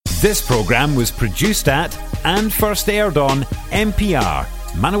This programme was produced at and first aired on MPR,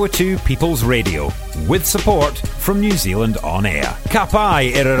 Manawatu People's Radio, with support from New Zealand On Air. Ka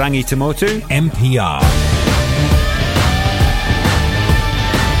pai Irarangi Tamotu, MPR.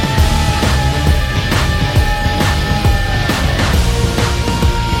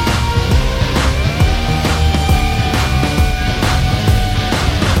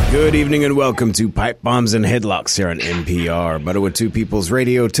 Good evening and welcome to Pipe Bombs and Headlocks here on NPR, Manawatu People's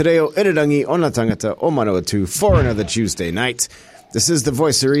Radio. Today o Irirangi o Ngā Tangata o Manawatu for another Tuesday night. This is the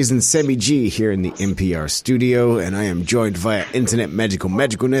voice of reason, Sammy G, here in the NPR studio, and I am joined via internet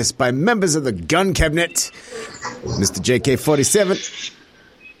magicalness by members of the Gunn cabinet, Mr. JK47.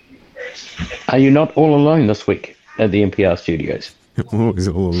 Are you not all alone this week at the NPR studios? I'm always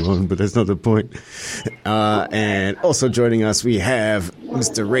all alone, but that's not the point. And also joining us, we have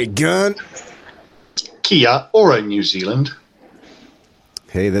Mr. Ray Gunn. Kia ora, New Zealand.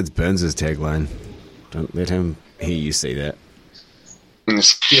 Hey, that's Burns' tagline. Don't let him hear you say that.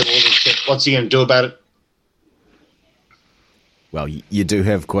 What's he going to do about it? Well, you do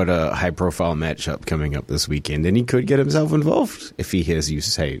have quite a high-profile matchup coming up this weekend, and he could get himself involved if he hears you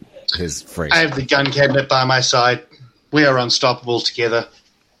say his phrase. I have the Gunn cabinet by my side. We are unstoppable together.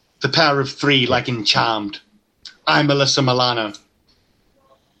 The power of three, like in Charmed. I'm Melissa Milano.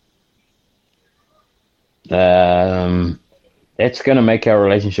 That's going to make our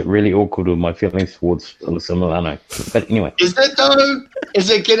relationship really awkward with my feelings towards Melissa Milano. But anyway. Is that though? Is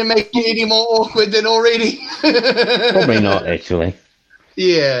it going to make it any more awkward than already? Probably not, actually.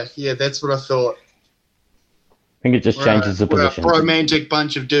 Yeah, that's what I thought. I think it just changes the position. We're a romantic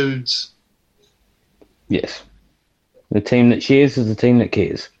bunch of dudes. Yes. The team that shares is the team that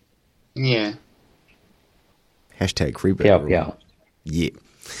cares. Yeah. Hashtag free beer.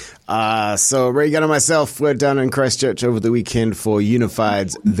 Yeah. So Ray Gunn and myself were down in Christchurch over the weekend for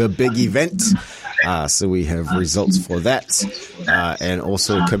Unified's The Big Event. So we have results for that. And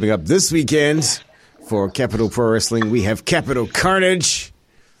also coming up this weekend for Capital Pro Wrestling, we have Capital Carnage.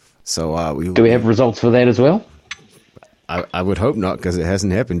 So do we have results for that as well? I would hope not, because it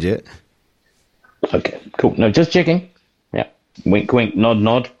hasn't happened yet. Okay, cool. No, just checking. Yeah. Wink, wink, nod,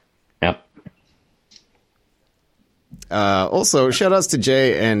 nod. Yeah. Also, shout-outs to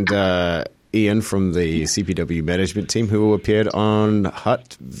Jay and Ian from the CPW management team who appeared on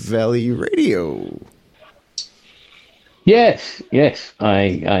Hutt Valley Radio. Yes.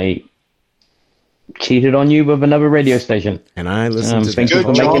 I cheated on you with another radio station. And I listened to that.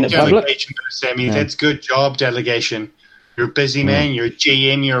 Good job delegation, Sammy. Yeah. That's good job delegation. You're a busy man. You're a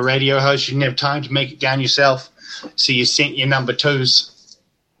GM. You're a radio host. You didn't have time to make it down yourself. So you sent your number twos.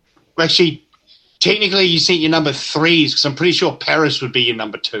 Actually, technically, you sent your number threes because I'm pretty sure Paris would be your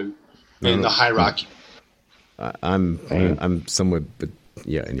number two in the hierarchy. I'm somewhere, but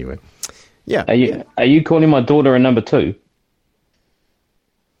yeah. Anyway, yeah. Are you calling my daughter a number two?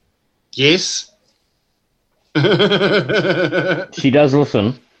 Yes. She does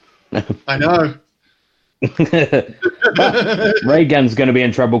listen. I know. Ray Gunn's going to be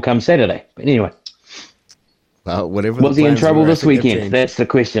in trouble come Saturday. But anyway. Well, whatever. Was he in trouble this weekend? That's the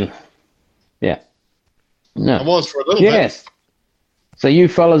question. Yeah. No. I was for a little bit. Yes. So you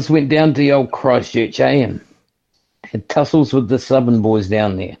fellas went down to the old Christchurch, and had tussles with the Southern boys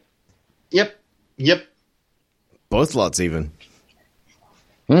down there. Yep. Both lots even.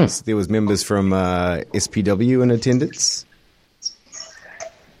 So there was members from SPW in attendance.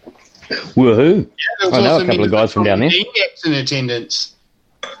 Woohoo! Yeah, I know a couple of guys from down there. Maniacs in attendance.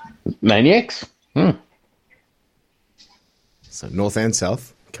 Maniacs? So north and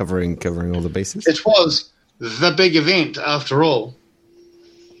south, covering all the bases. It was the big event, after all.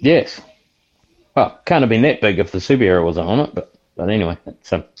 Yes. Well, can't have been that big if the superhero wasn't on it, but anyway.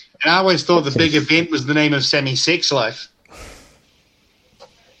 And I always thought the big event was the name of Sammy's sex life.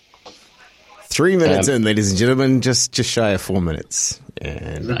 3 minutes in, ladies and gentlemen, just shy of 4 minutes.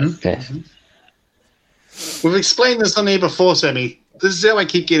 And We've explained this on here before, Sammy. This is how I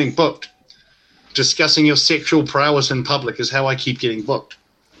keep getting booked. Discussing your sexual prowess in public is how I keep getting booked.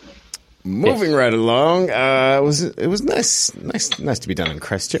 Moving right along, it was nice to be done in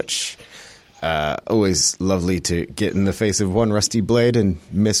Christchurch. Always lovely to get in the face of one rusty blade and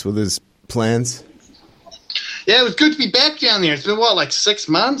mess with his plans. Yeah, it was good to be back down there. It's been, like 6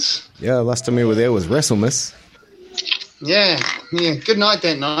 months? Yeah, last time we were there was WrestleMass. Yeah, good night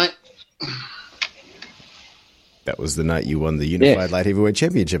that night. That was the night you won the Unified Light Heavyweight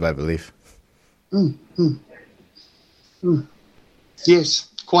Championship, I believe. Yes,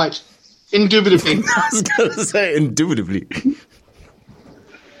 quite. Indubitably. I was going to say indubitably.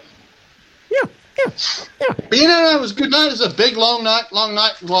 Yeah, But it was a good night. It was a big, long night.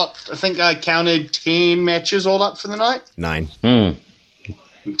 What, I think I counted 10 matches all up for the night. 9.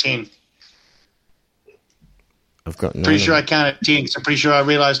 10. I've got 9. Pretty sure I counted 10, so I'm pretty sure I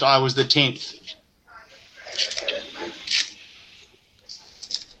realized I was the 10th.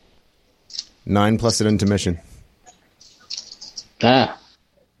 Nine plus an intermission. Ah.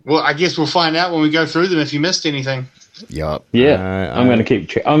 Well, I guess we'll find out when we go through them if you missed anything. Yup. Yeah, I'm going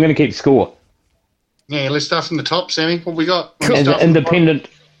to keep score. Yeah, let's start from the top, Sammy. What we got? As the independent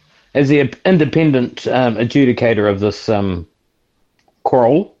adjudicator of this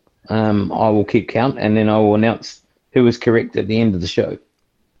quarrel, I will keep count, and then I will announce who was correct at the end of the show.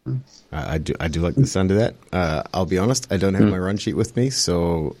 I do like the sound of that. I'll be honest, I don't have my run sheet with me,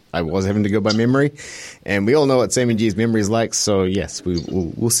 so I was having to go by memory. And we all know what Sammy G's memory is like, so yes,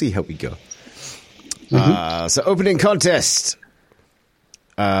 we'll see how we go. So opening contest.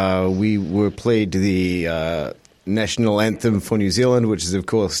 We were played the national anthem for New Zealand, which is, of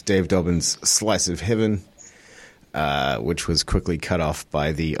course, Dave Dobbin's Slice of Heaven, which was quickly cut off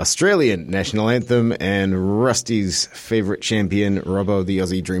by the Australian national anthem, and Rusty's favourite champion, Robbo the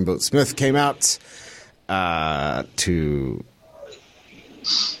Aussie Dreamboat Smith, came out to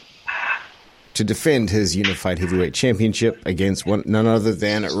defend his Unified Heavyweight Championship against none other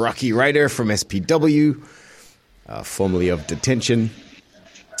than Rocky Ryder from SPW, formerly of Detention.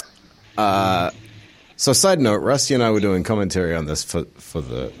 So side note, Rusty and I were doing commentary on this for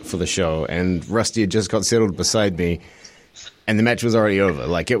the show, and Rusty had just got settled beside me, and the match was already over.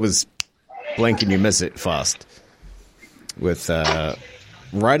 Like, it was blink and you miss it fast. With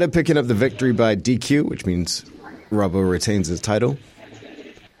Ryder picking up the victory by DQ, which means Robbo retains his title.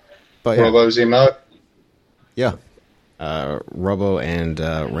 But yeah, Robbo's emote. Yeah. Robbo and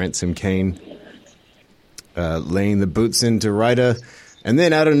Ransom Kane laying the boots into Ryder. And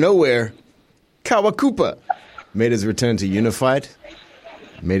then out of nowhere, Kawakupa made his return to Unified,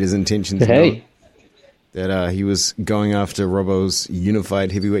 made his intentions known that he was going after Robbo's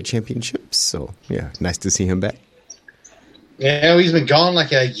Unified Heavyweight Championship. So, yeah, nice to see him back. Yeah, he's been gone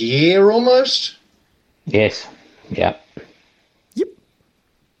like a year almost. Yes. Yeah. Yep.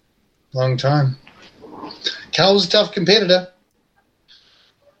 Long time. Cal's a tough competitor.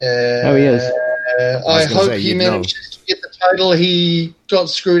 He is. I hope he manages to get the title he got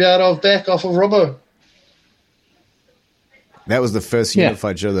screwed out of back off of Robbo. That was the first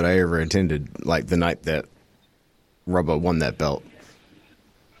Unified show that I ever attended, like the night that Robbo won that belt.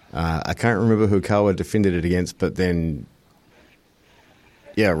 I can't remember who Kawa defended it against, but then,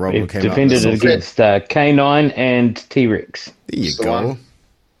 yeah, Robbo came out. Defended it against K9 and T-Rex. There you go.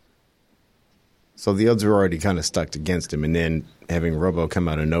 So the odds were already kind of stacked against him, and then having Robbo come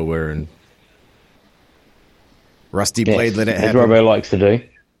out of nowhere and Rusty Blade let it happen. As Robbo likes to do.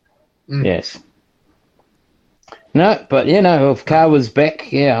 Yes. No, but if Carr was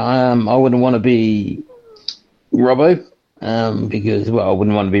back, I wouldn't want to be Robbo because, well, I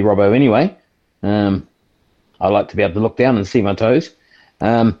wouldn't want to be Robbo anyway. I like to be able to look down and see my toes.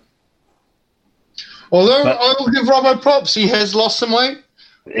 Although I will give Robbo props, he has lost some weight.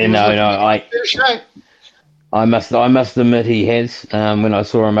 I must admit he has. When I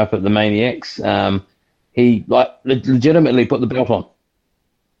saw him up at the Maniacs, he legitimately put the belt on.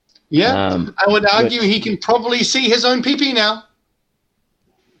 Yeah, I would argue he can probably see his own pee-pee now.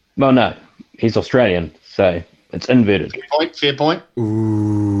 Well, no, he's Australian, so it's inverted. Fair point.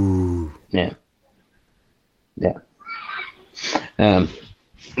 Ooh. Yeah. But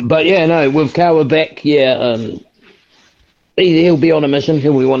with Kawa back, he'll be on a mission.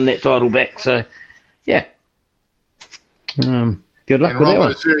 He'll be wanting that title back. So, yeah. Good luck with that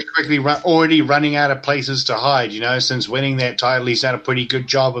one. Robbo's very quickly already running out of places to hide. Since winning that title, he's done a pretty good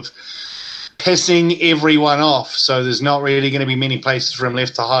job of pissing everyone off. So there's not really going to be many places for him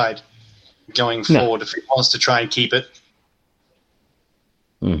left to hide going forward if he wants to try and keep it.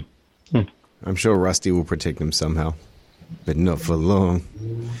 I'm sure Rusty will protect him somehow, but not for long.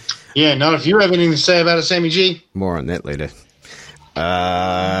 Yeah, not if you have anything to say about it, Sammy G. More on that later.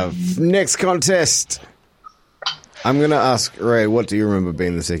 Next contest. I'm going to ask Ray, what do you remember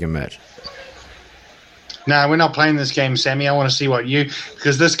being the second match? No, we're not playing this game, Sammy. I want to see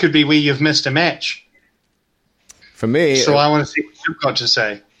because this could be where you've missed a match. For me... So I want to see what you've got to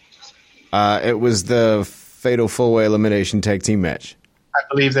say. It was the Fatal 4-Way Elimination Tag Team match. I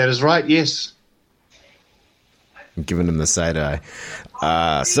believe that is right, yes. I'm giving him the side eye.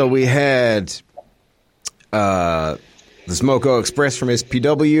 So we had the Smoko Express from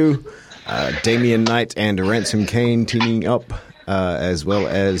SPW, Damian Knight and Ransom Kane teaming up as well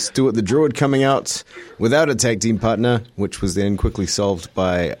as Stuart the Druid coming out without a tag team partner, which was then quickly solved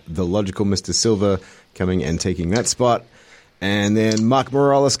by the logical Mr. Silver coming and taking that spot. And then Mark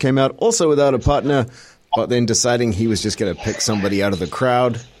Morales came out also without a partner, but then deciding he was just going to pick somebody out of the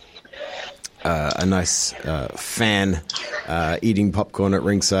crowd. A nice fan eating popcorn at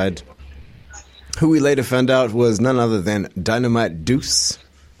ringside, who we later found out was none other than Dynamite Deuce.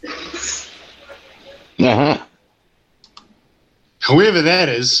 Uh-huh. Whoever that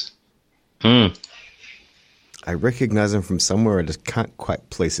is. I recognize him from somewhere. I just can't quite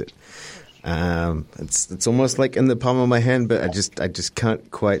place it. It's almost like in the palm of my hand, but I just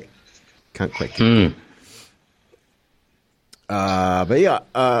can't quite get it. But yeah,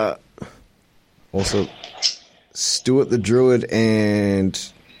 also Stuart the Druid and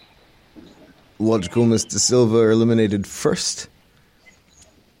logical Mr. Silver eliminated first,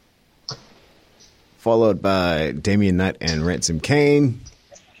 followed by Damian Knight and Ransom Kane.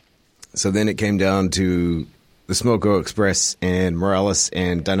 So then it came down to the Smoko Express and Morales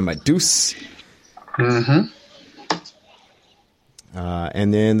and Dynamite Deuce. Mm-hmm.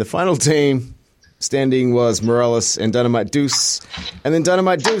 And then the final team standing was Morales and Dynamite Deuce. And then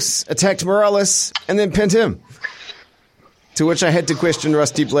Dynamite Deuce attacked Morales and then pinned him. To which I had to question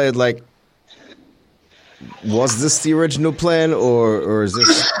Rusty Blade, like, was this the original plan, or is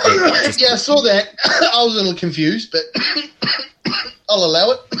this... Yeah, I saw that. I was a little confused, but I'll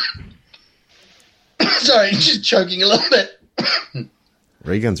allow it. Sorry, just choking a little bit.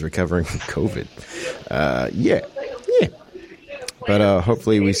 Reagan's recovering from COVID. Yeah. But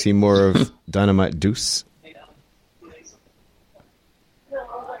hopefully we see more of Dynamite Deuce.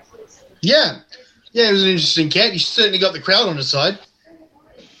 Yeah, it was an interesting cat. He certainly got the crowd on his side.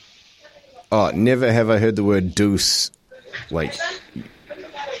 Oh, never have I heard the word deuce, like,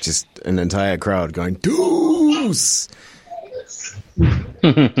 just an entire crowd going, deuce!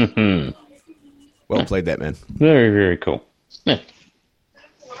 Well played, that man. Very, very cool. Yeah.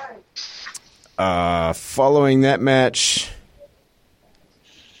 Following that match,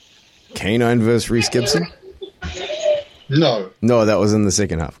 K9 versus Reese Gibson? No, that was in the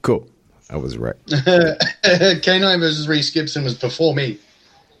second half. Cool. I was right. K9 versus Reese Gibson was before me.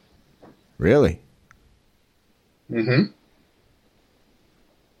 Really? Mm-hmm.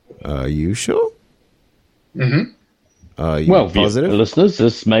 Are you sure? Mm-hmm. Are you Well, positive? listeners,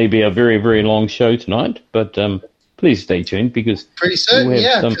 this may be a very, very long show tonight, but please stay tuned because Pretty certain, we'll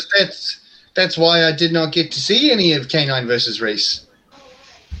have yeah, because that's why I did not get to see any of K9 versus Reese.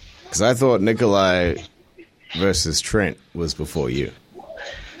 Because I thought Nikolai versus Trent was before you.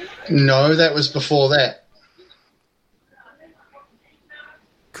 No, that was before that.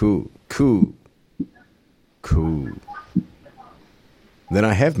 Cool. Then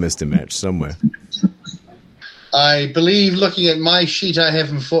I have missed a match somewhere. I believe, looking at my sheet I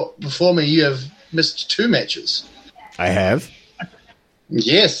have before me, you have missed 2 matches. I have?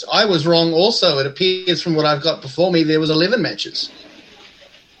 Yes, I was wrong also. It appears from what I've got before me there was 11 matches.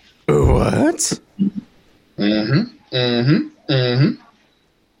 What?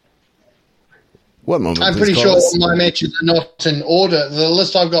 What moment? I'm pretty sure my matches are not in order. The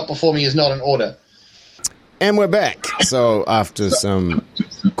list I've got before me is not in order. And we're back. So after some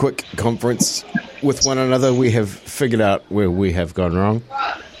quick conference with one another, we have figured out where we have gone wrong.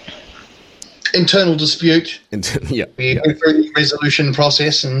 Internal dispute. Yeah. We went through the resolution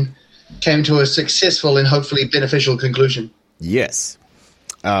process and came to a successful and hopefully beneficial conclusion. Yes.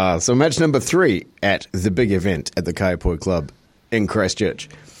 So match number 3 at the big event at the Kaiapoi Club in Christchurch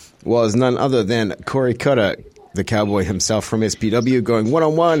was none other than Corey Cutter, the cowboy himself from SPW, going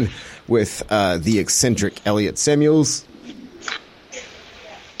one-on-one with the eccentric Elliot Samuels.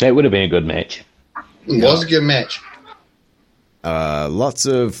 that would have been a good match. It was a good match.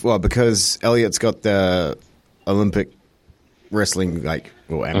 Because Elliot's got the Olympic wrestling,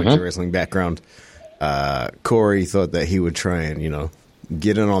 amateur wrestling background, Corey thought that he would try and,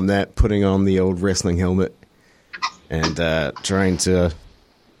 get in on that, putting on the old wrestling helmet and trying to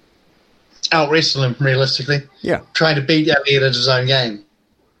Out-wrestle him, realistically. Yeah. Trying to beat Elliot at his own game.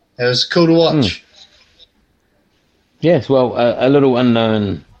 It was cool to watch. Yes, well, a little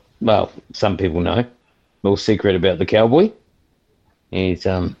unknown, well, some people know, little secret about the cowboy. He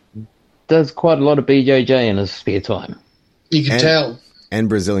does quite a lot of BJJ in his spare time. You can tell. And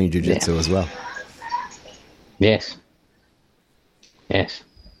Brazilian Jiu-Jitsu as well. Yes.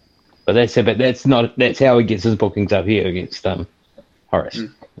 But that's how he gets his bookings up here against Horace.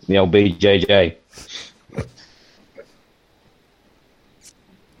 The old BJJ.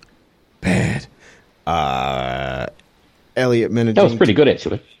 Bad. Elliot managing. That was pretty good,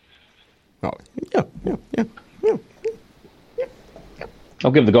 actually. Oh, yeah.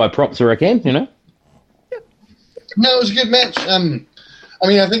 I'll give the guy props where I can, you know. No, it was a good match. I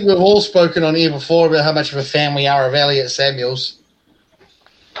mean, I think we've all spoken on here before about how much of a fan we are of Elliot Samuels.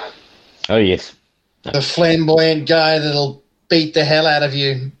 Oh, yes. The flamboyant guy that'll beat the hell out of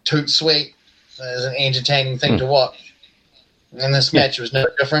you, toot sweet. It's an entertaining thing to watch. And this match was no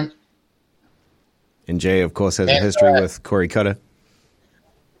different. And Jay, of course, has a history with Corey Cutter.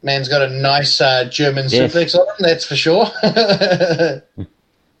 Man's got a nice German suplex on him, that's for sure.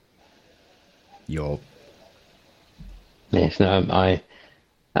 Yo. Yes, no,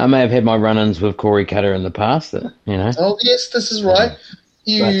 I may have had my run-ins with Corey Cutter in the past, you know. Oh, yes, this is right.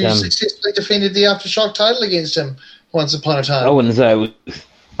 You successfully defended the Aftershock title against him once upon a time. I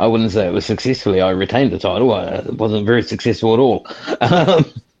wouldn't say it was successfully. I retained the title. It wasn't very successful at all.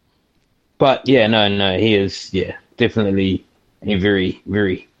 But yeah, no, he is definitely a very,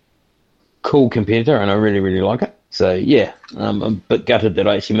 very cool competitor, and I really, really like it. So yeah, I'm a bit gutted that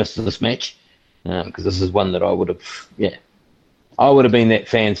I actually missed this match because this is one that I would have been that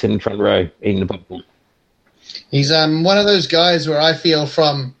fan sitting front row eating the popcorn. He's one of those guys where I feel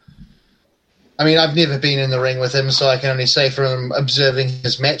I've never been in the ring with him, so I can only say from observing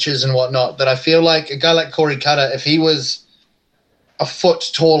his matches and whatnot, that I feel like a guy like Corey Cutter, if he was a foot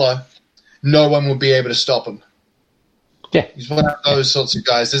taller, no one would be able to stop him. Yeah. He's one of those sorts of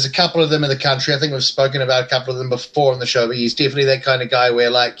guys. There's a couple of them in the country. I think we've spoken about a couple of them before on the show, but he's definitely that kind of guy where,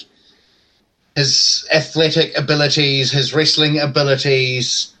 like, his athletic abilities, his wrestling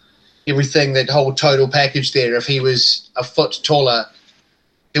abilities, everything, that whole total package there, if he was a foot taller,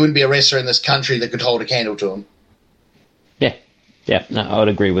 there wouldn't be a wrestler in this country that could hold a candle to him. Yeah, no, I would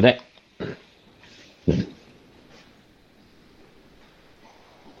agree with that.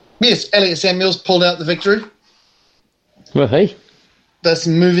 Yes, Elliot Samuels pulled out the victory. Well, hey. Thus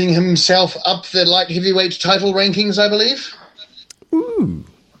moving himself up the light heavyweight title rankings, I believe. Ooh.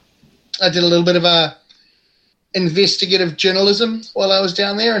 I did a little bit of investigative journalism while I was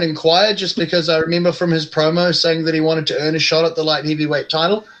down there and inquired, just because I remember from his promo saying that he wanted to earn a shot at the light heavyweight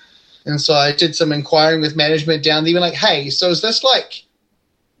title. And so I did some inquiring with management down there, like, hey, so is this like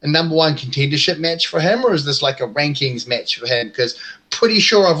a number one contendership match for him, or is this like a rankings match for him? Because pretty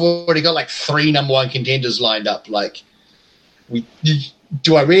sure I've already got like 3 number one contenders lined up. Like,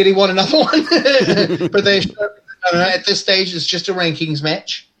 do I really want another one? But at this stage, it's just a rankings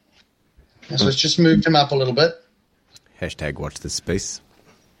match. So it's just moved him up a little bit. Hashtag watch this space.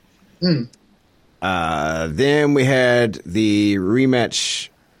 Mm. Then we had the rematch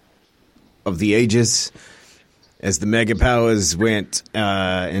of the ages as the Mega Powers went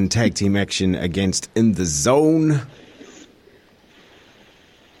in tag team action against In the Zone.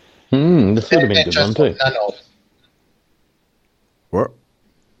 This would have been a good one too. What?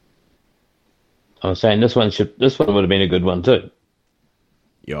 I was saying this one would have been a good one too.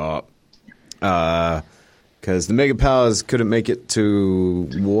 Yeah. Because the Mega Powers couldn't make it to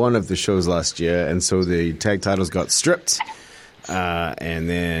one of the shows last year, and so the tag titles got stripped. And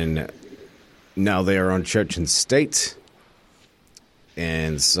then now they are on Church and State.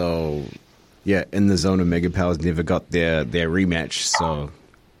 And so, yeah, In the Zone and Mega Powers never got their rematch, so.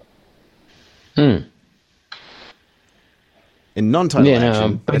 In non-title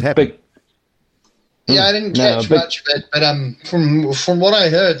action, it happened. Yeah, I didn't catch much of it, but from what I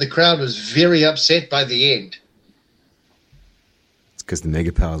heard, the crowd was very upset by the end. It's because the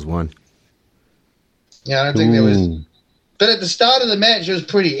Mega Powers won. Yeah, I don't think there was. But at the start of the match, it was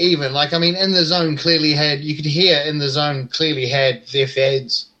pretty even. Like, I mean, In the Zone clearly had, you could hear In the Zone clearly had their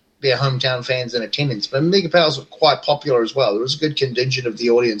fans, their hometown fans in attendance. But Mega Powers were quite popular as well. There was a good contingent of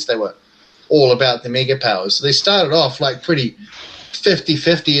the audience. They were all about the Mega Powers. So they started off like pretty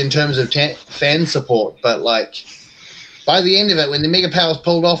 50-50 in terms of fan support, but like by the end of it, when the Mega Powers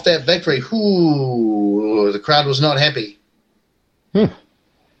pulled off that victory, the crowd was not happy. Yeah.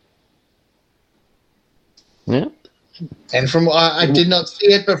 And from I did not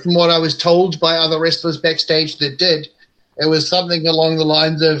see it, but from what I was told by other wrestlers backstage that did, it was something along the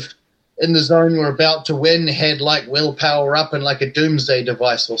lines of In the Zone were about to win, had like willpower up and like a doomsday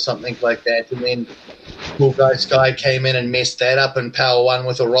device or something like that, and then Cool Guy Sky came in and messed that up, and Power won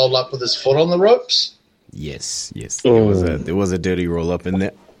with a roll up with his foot on the ropes. Yes. There was a dirty roll up in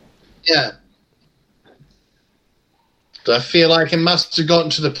there. Yeah. So I feel like it must have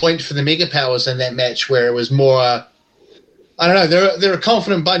gotten to the point for the Mega Powers in that match where it was more, I don't know, they're a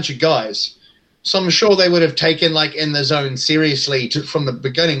confident bunch of guys. So I'm sure they would have taken like In the Zone seriously from the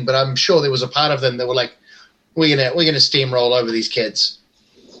beginning, but I'm sure there was a part of them that were like, we're gonna steamroll over these kids.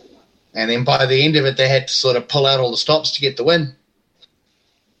 And then by the end of it, they had to sort of pull out all the stops to get the win.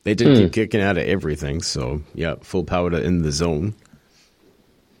 They did keep kicking out of everything, so yeah, full power to In the Zone.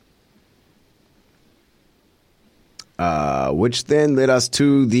 which then led us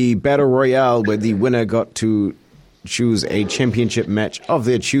to the Battle Royale, where the winner got to choose a championship match of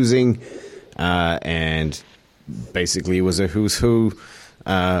their choosing, and basically it was a who's who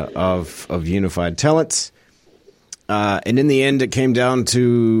of unified talent. And in the end, it came down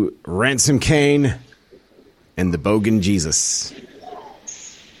to Ransom Kane and the Bogan Jesus.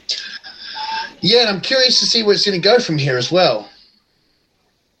 Yeah, and I'm curious to see where it's going to go from here as well.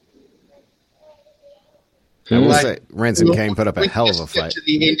 I will say, Ransom Kane put up a hell of a fight. To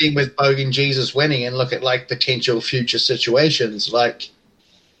the ending with Bogan Jesus winning and look at like potential future situations. Like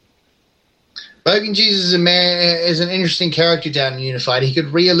Bogan Jesus is an interesting character down in Unified. He could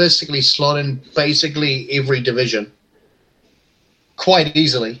realistically slot in basically every division quite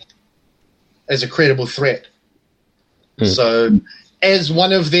easily as a credible threat. So, as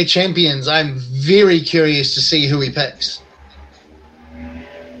one of their champions, I'm very curious to see who he picks.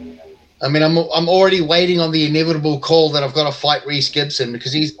 I mean, I'm already waiting on the inevitable call that I've got to fight Reese Gibson,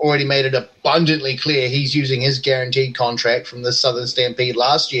 because he's already made it abundantly clear he's using his guaranteed contract from the Southern Stampede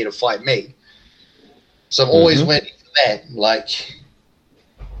last year to fight me. So I'm always waiting for that. Like,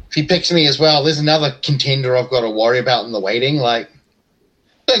 if he picks me as well, there's another contender I've got to worry about in the waiting. Like,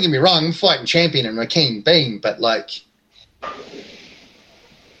 don't get me wrong, I'm fighting champion and Rakeem Bean, but like,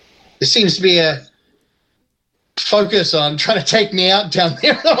 there seems to be a focus on trying to take me out down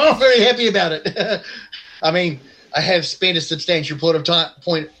there. I'm not very happy about it. I mean, I have spent a substantial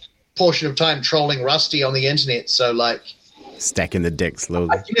portion of time trolling Rusty on the internet, so like, stacking the deck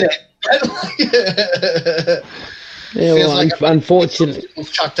slowly. I get it. Yeah, well, like unfortunately,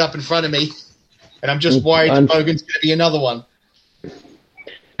 chucked up in front of me, and I'm just worried that Bogan's going to be another one.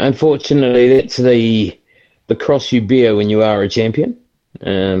 Unfortunately, that's the cross you bear when you are a champion.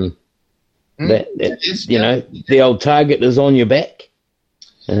 The old target is on your back.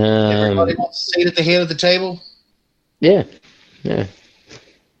 Everybody wants a seat at the head of the table. Yeah.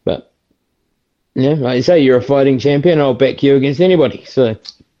 But yeah, like you say, you're a fighting champion. I'll back you against anybody. So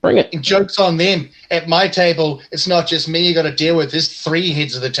bring it. And joke's on them. At my table, it's not just me you got to deal with. There's 3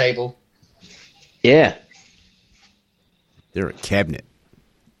 heads of the table. Yeah. They're a cabinet.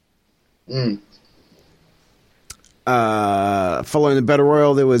 Following the Battle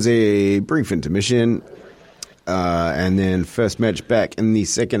Royal, there was a brief intermission. And then first match back in the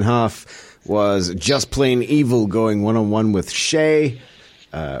second half was Just Plain Evil going one-on-one with Shay,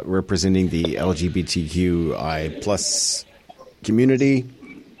 representing the LGBTQI plus community.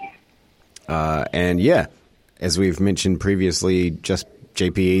 And yeah, as we've mentioned previously, just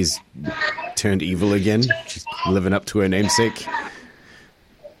JPE's turned evil again. She's living up to her namesake.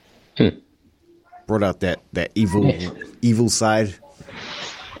 Brought out that evil side.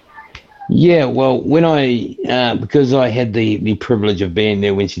 Yeah, well, when because I had the privilege of being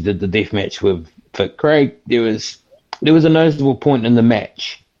there when she did the death match with Vic Craig, there was a noticeable point in the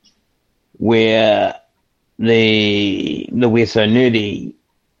match where the We're So Nerdy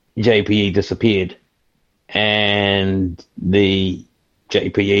JPE disappeared and the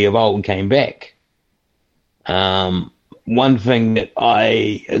JPE of old came back. One thing that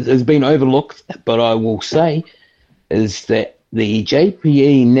has been overlooked, but I will say, is that the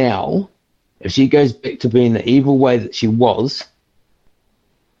JPE now, if she goes back to being the evil way that she was,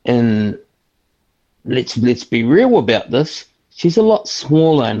 and let's be real about this, she's a lot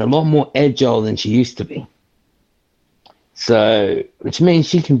smaller and a lot more agile than she used to be. So, which means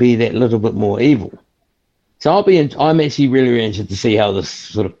she can be that little bit more evil. So I'm actually really interested to see how this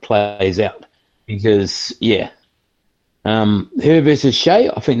sort of plays out, because her versus Shay,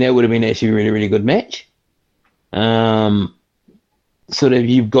 I think that would have been actually a really, really good match. Sort of,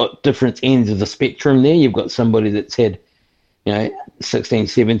 you've got different ends of the spectrum there. You've got somebody that's had, 16,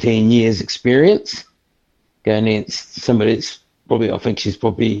 17 years experience going against somebody that's probably, I think she'd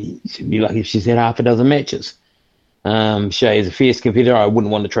be lucky if she's had half a dozen matches. Shay is a fierce competitor. I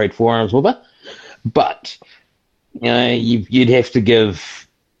wouldn't want to trade forearms with her. But, you'd have to give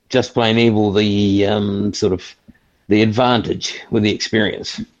Just Plain Evil the sort of the advantage with the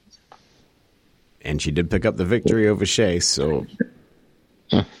experience. And she did pick up the victory over Shay, so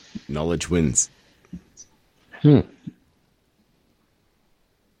knowledge wins. Tom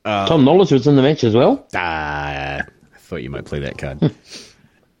Knowledge was in the match as well. I thought you might play that card.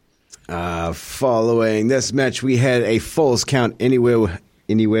 Following this match, we had a Falls Count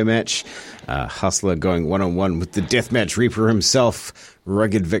Anywhere match. Hustler going one-on-one with the Deathmatch Reaper himself,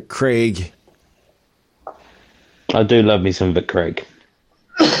 Rugged Vic Craig. I do love me some Vic Craig.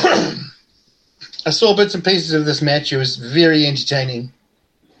 I saw bits and pieces of this match. It was very entertaining.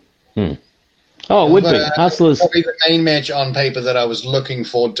 Oh, it would be. Hustler's probably the main match on paper that I was looking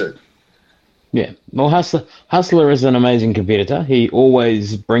forward to. Yeah. Well, Hustler is an amazing competitor. He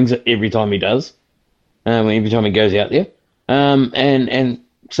always brings it every time he does. Every time he goes out there. And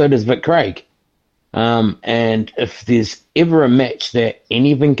so does Vic Craig. And if there's ever a match that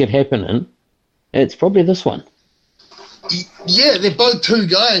anything could happen in, it's probably this one. Yeah, they're both two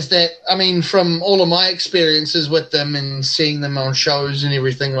guys that, I mean, from all of my experiences with them and seeing them on shows and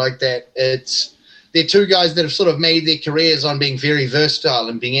everything like that, they're two guys that have sort of made their careers on being very versatile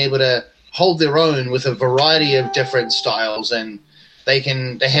and being able to hold their own with a variety of different styles, and they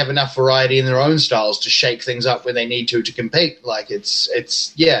have enough variety in their own styles to shake things up when they need to compete. Like it's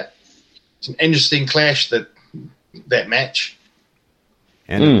an interesting clash that match.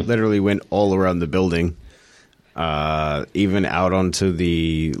 And it literally went all around the building, even out onto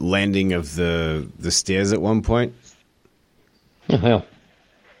the landing of the stairs at one point. Oh, hell.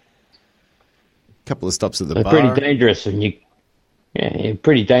 A couple of stops at the bar. Pretty dangerous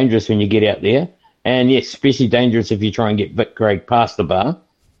pretty dangerous when you get out there. And yes, especially dangerous if you try and get Vic Craig past the bar.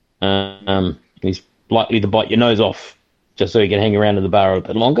 He's likely to bite your nose off just so he can hang around in the bar a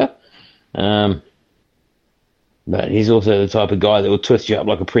bit longer. But he's also the type of guy that will twist you up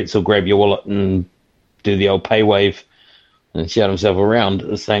like a pretzel, grab your wallet, and do the old pay wave and shout himself around at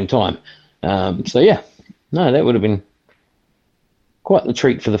the same time. So, yeah. No, that would have been quite the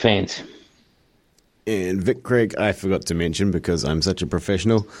treat for the fans. And Vic Craig, I forgot to mention because I'm such a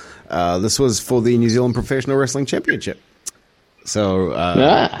professional. This was for the New Zealand Professional Wrestling Championship. So,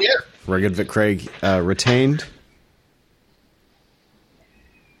 rugged Vic Craig retained.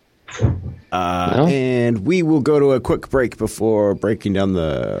 And we will go to a quick break before breaking down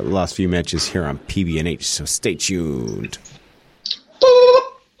the last few matches here on PBNH. So stay tuned.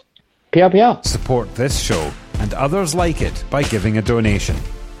 Piao piao. Support this show and others like it by giving a donation.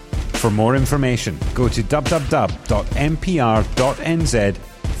 For more information, go to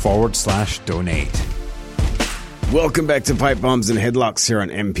www.mpr.nz/donate. Welcome back to Pipe Bombs and Headlocks here on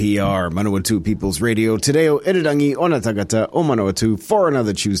NPR, Manawatu People's Radio. Today, o Irirangi ona tagata o Manawatu for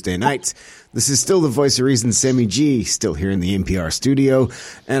another Tuesday night. This is still the voice of reason, Sammy G, still here in the NPR studio.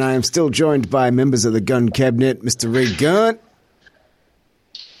 And I am still joined by members of the Gunn cabinet, Mr. Ray Gunn.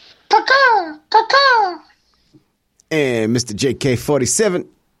 Kaka! Kaka! And Mr. JK47.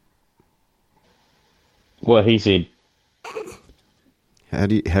 What he said. How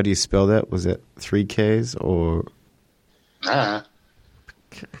do you spell that? Was that 3 Ks or? It's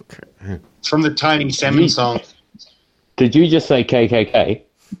from the Tiny Salmon song. Did you just say KKK?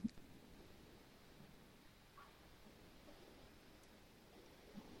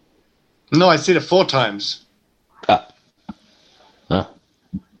 No, I said it 4 times.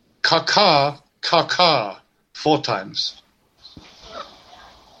 Kaka, kaka, 4 times.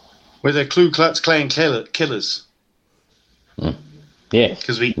 We're the Ku Klux Klan killers. Yes.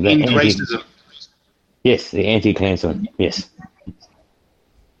 Because we end racism. Yes, the anti-Klansman. Yes.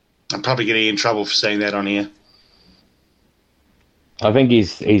 I'm probably getting in trouble for saying that on here. I think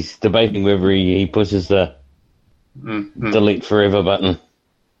he's debating whether he pushes the delete forever button.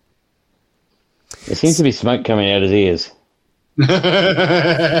 There seems to be smoke coming out his ears. I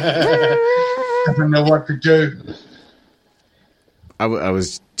don't know what to do. I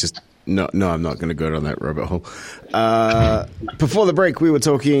was just... No, I'm not going to go down that rabbit hole. Before the break, we were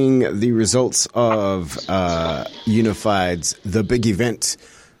talking the results of Unified's The Big Event,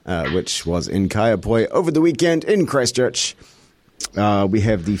 which was in Kaiapoi over the weekend in Christchurch. We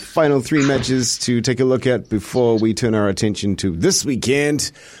have the final 3 matches to take a look at before we turn our attention to this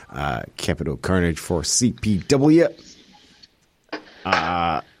weekend. Capital Carnage for CPW.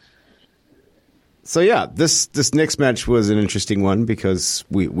 So yeah, this next match was an interesting one because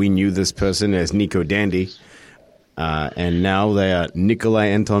we knew this person as Nico Dandy, and now they are Nikolai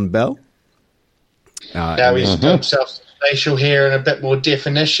Anton Bell. Now he's got himself facial hair and a bit more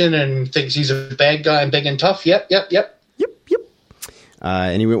definition and thinks he's a bad guy and big and tough. Yep.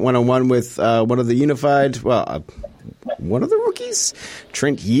 And he went 1-on-1 with one of the Unified, one of the rookies,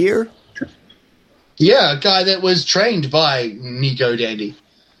 Trent Year. Yeah, a guy that was trained by Nico Dandy,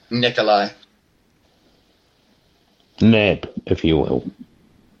 Nikolai. Nab, if you will.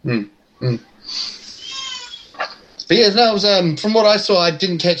 But yeah, no, it was, from what I saw, I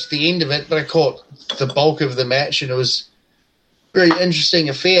didn't catch the end of it, but I caught the bulk of the match, and it was a very interesting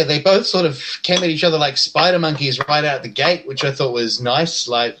affair. They both sort of came at each other like spider monkeys right out the gate, which I thought was nice.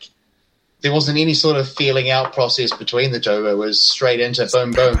 Like, there wasn't any sort of feeling out process between the two. It was straight into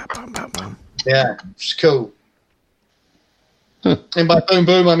boom, boom. Yeah, it's cool. And by boom,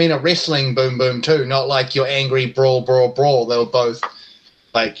 boom, I mean a wrestling boom, boom, too. Not like your angry brawl. They were both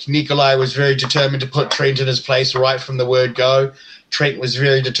Like, Nikolai was very determined to put Trent in his place right from the word go. Trent was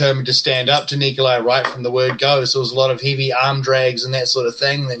very determined to stand up to Nikolai right from the word go. So it was a lot of heavy arm drags and that sort of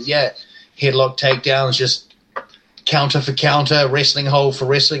thing. Then, headlock takedowns, just counter for counter, wrestling hold for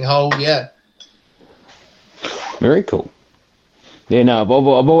wrestling hold, yeah. Very cool. Yeah, no, I've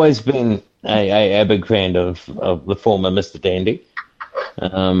always been a big fan of the former Mr. Dandy.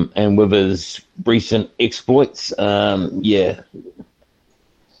 And with his recent exploits, I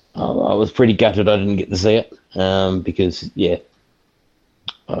was pretty gutted I didn't get to see it because,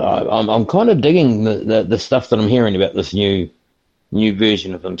 I'm kind of digging the stuff that I'm hearing about this new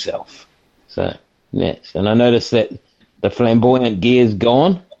version of himself. So, yes. And I noticed that the flamboyant gear's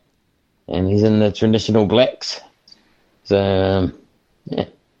gone and he's in the traditional blacks. So, I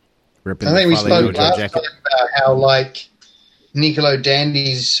think we spoke last time about how, like, Niccolo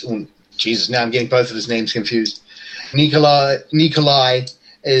Dandy's... Oh, Jesus, now I'm getting both of his names confused. Nikolai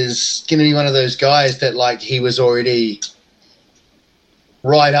is going to be one of those guys that, like, he was already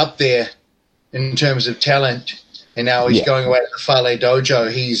right up there in terms of talent, and now he's going away to the Fale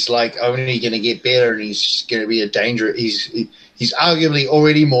Dojo. He's, like, only going to get better, and he's going to be a danger. He's arguably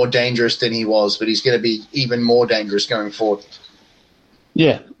already more dangerous than he was, but he's going to be even more dangerous going forward.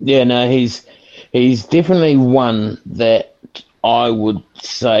 Yeah, no, he's definitely one that I would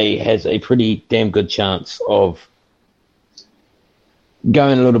say has a pretty damn good chance of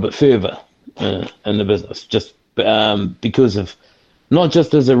going a little bit further in the business, just because of not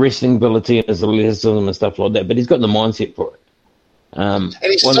just his wrestling ability and his athleticism and stuff like that, but he's got the mindset for it. And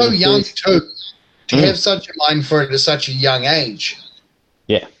he's so young too, to have such a mind for it at such a young age.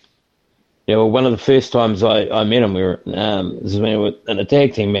 Yeah. Yeah, well, one of the first times I met him, we were this is when we were in a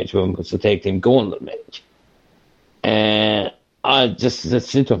tag team match with him. It's a tag team gauntlet match, and I just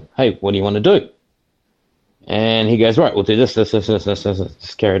said to him, "Hey, what do you want to do?" And he goes, "Right, we'll do this.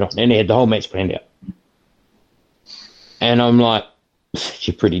 Just carried on." And he had the whole match planned out. And I'm like, "It's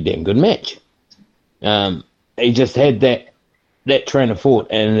a pretty damn good match." He just had that train of thought,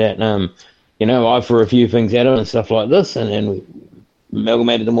 and that I threw a few things at him and stuff like this, and then we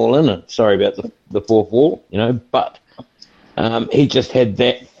amalgamated them all in. And sorry about the fourth wall, but he just had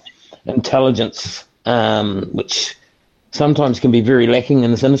that intelligence, which sometimes can be very lacking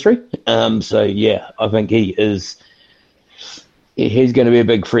in this industry. So yeah, I think he's going to be a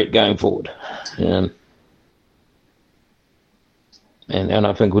big threat going forward. And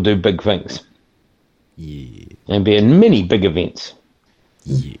I think we'll do big things. Yeah. And be in many big events.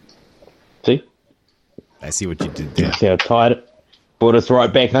 Yeah. See? I see what you did there. See how tired it brought us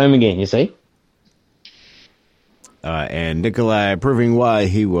right back home again, you see? And Nikolai proving why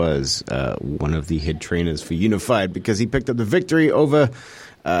he was one of the head trainers for Unified, because he picked up the victory over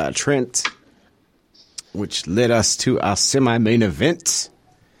Trent, which led us to our semi-main event.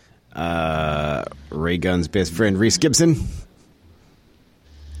 Ray Gunn's best friend, Reese Gibson,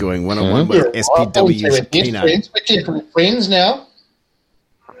 going one-on-one with SPW's K9. We're different friends now.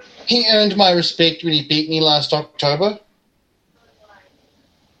 He earned my respect when he beat me last October.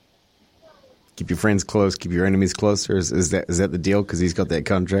 Keep your friends close, keep your enemies closer. Is that the deal? Because he's got that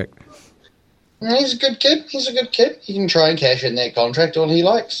contract. He's a good kid. He can try and cash in that contract all he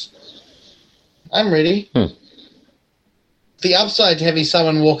likes. I'm ready. The upside to having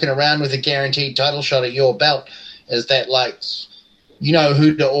someone walking around with a guaranteed title shot at your belt is that, like, you know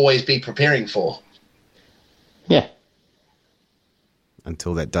who to always be preparing for. Yeah.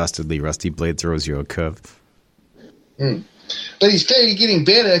 Until that dastardly Rusty Blade throws you a curve. But he's clearly getting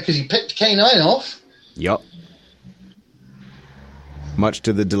better because he picked K9 off. Yup. Much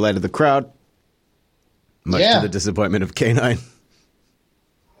to the delight of the crowd. Much to the disappointment of K9.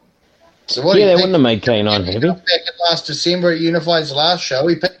 So what they wouldn't have made K9 heavy. Back at last December at Unified's last show,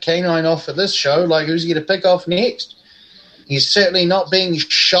 he picked K9 off for this show. Like, who's he going to pick off next? He's certainly not being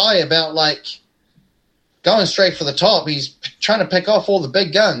shy about, like, going straight for the top. He's trying to pick off all the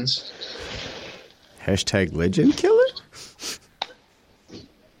big guns. Hashtag legend killer?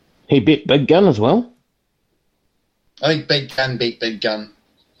 He beat Big Gun as well. I think Big Gun beat Big Gun.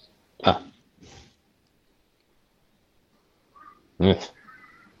 Yes.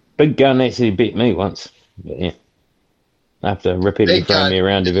 Big Gun actually beat me once. But yeah. After repeatedly throwing me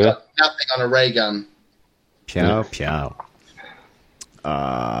around everywhere. Nothing on a ray gun. Pow, pow.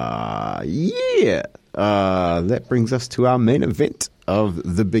 That brings us to our main event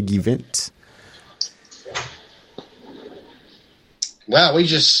of the big event. Wow, we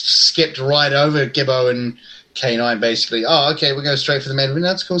just skipped right over Gibbo and K9, basically. Oh, okay, we're going straight for the main event.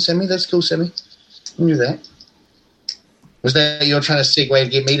 That's cool, Sammy. You knew that. Was that you're trying to segue to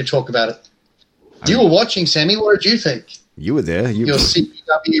get me to talk about it? You were watching, Sammy. What did you think? You were there. Your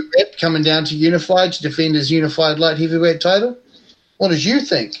CPW rep coming down to Unified to defend his Unified Light Heavyweight title. What did you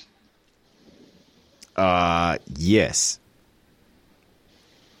think? Yes.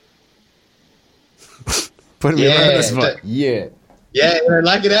 Putting me right on the spot. Yeah. Yeah,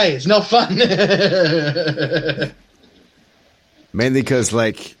 like it, It's not fun. Mainly because,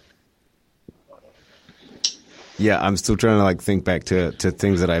 like, yeah, I'm still trying to, like, think back to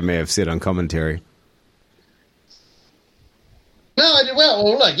things that I may have said on commentary. No, I did well.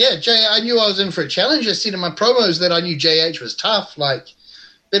 Well, like, yeah, I knew I was in for a challenge. I said in my promos that I knew JH was tough. Like,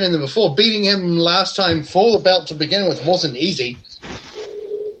 been in there before. Beating him last time for the belt to begin with wasn't easy.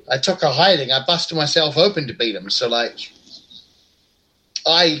 I took a hiding. I busted myself open to beat him. So, like,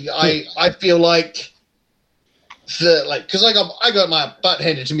 I feel like because I got my butt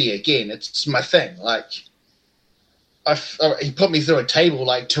handed to me again. It's my thing. Like, he put me through a table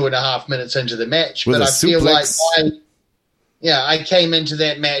like 2.5 minutes into the match, with but I feel suplex. like I came into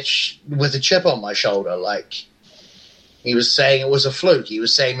that match with a chip on my shoulder. Like, he was saying it was a fluke. He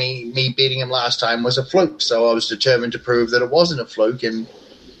was saying me beating him last time was a fluke. So I was determined to prove that it wasn't a fluke, and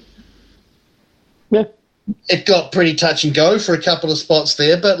Yeah. it got pretty touch and go for a couple of spots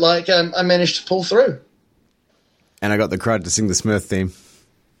there, but like I managed to pull through. And I got the crowd to sing the Smurf theme.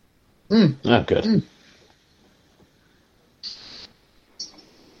 Oh, good.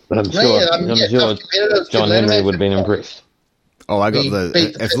 But I'm sure, John Henry would have been impressed. Oh, I got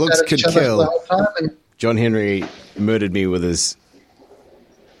if looks could kill, John Henry murdered me with his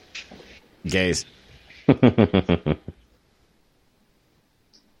gaze.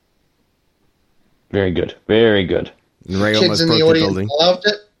 Very good. Very good. And Ray Kids almost in broke the the audience building. loved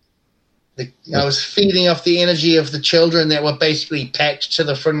it. I was feeding off the energy of the children that were basically packed to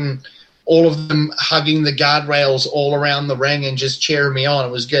the front, all of them hugging the guardrails all around the ring and just cheering me on.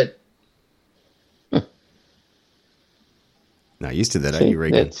 It was good. Not used to that, are you,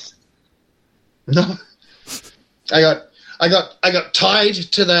 Reagan? No, I got tied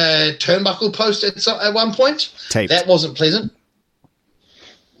to the turnbuckle post at one point. Taped. That wasn't pleasant.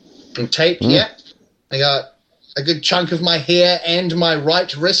 And taped, yeah. I got a good chunk of my hair and my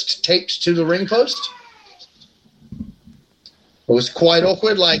right wrist taped to the ring post. It was quite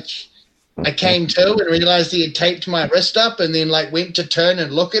awkward. Like, I came to and realized he had taped my wrist up, and then like went to turn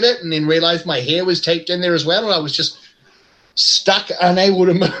and look at it, and then realized my hair was taped in there as well, and I was just stuck, unable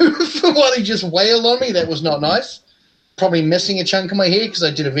to move while he just wailed on me. That was not nice. Probably missing a chunk of my hair because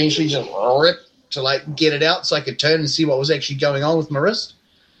I did eventually just rip to like get it out so I could turn and see what was actually going on with my wrist.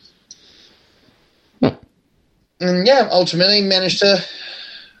 And yeah, ultimately managed to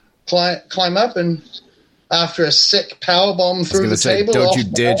climb up, and after a sick power bomb through the table, don't you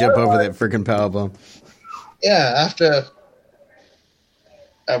dare jump over that freaking power bomb. Yeah, after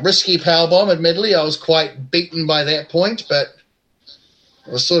a risky power bomb, admittedly, I was quite beaten by that point, but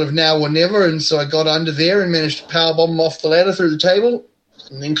it was sort of now or never, and so I got under there and managed to power bomb off the ladder through the table,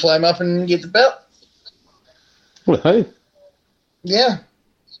 and then climb up and get the belt. Well, hey. Yeah.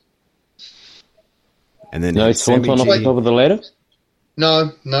 And then No swanton off the top of the ladder?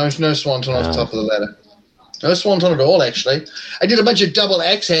 No swanton off the top of the ladder. No swanton at all, actually. I did a bunch of double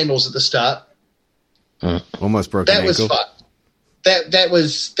axe handles at the start. Almost broke an ankle. That was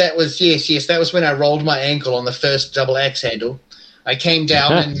fun. That was yes. That was when I rolled my ankle on the first double axe handle. I came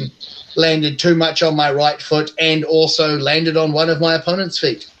down and landed too much on my right foot, and also landed on one of my opponent's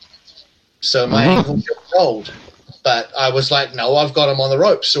feet. So my ankle just rolled. But I was like, no, I've got him on the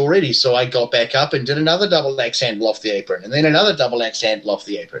ropes already. So I got back up and did another double axe handle off the apron, and then another double axe handle off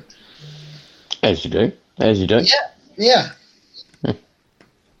the apron. As you do. Yeah.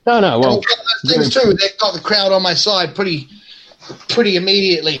 No, well. Those things too, that got the crowd on my side pretty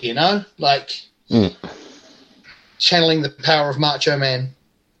immediately, you know? Like, channeling the power of Macho Man.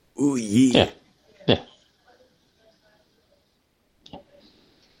 Ooh, yeah. Yeah.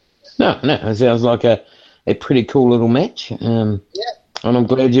 No, it sounds like a pretty cool little match. And I'm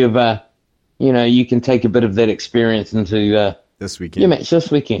glad you've, you can take a bit of that experience into this weekend. Your match this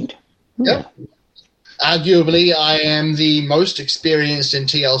weekend. Yeah. Arguably, I am the most experienced in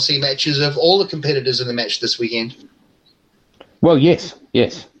TLC matches of all the competitors in the match this weekend. Well, yes.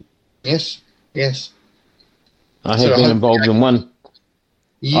 Yes. I have been involved in one.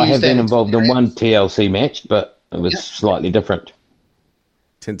 I have been involved in one TLC match, but it was slightly different.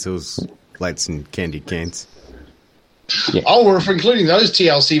 Tinsels, lights, and candy cans. Yeah. Oh, we're including those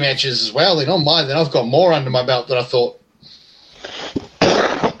TLC matches as well. Then on mine, then I've got more under my belt than I thought.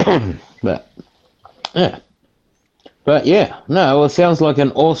 But it sounds like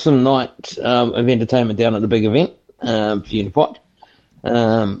an awesome night of entertainment down at the big event for Unified.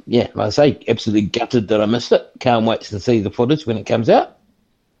 Like I say, absolutely gutted that I missed it. Can't wait to see the footage when it comes out.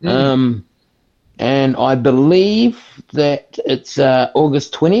 And I believe that it's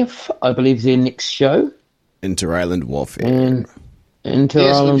August 20th. I believe is their next show. Inter-Island Warfare. And Yes,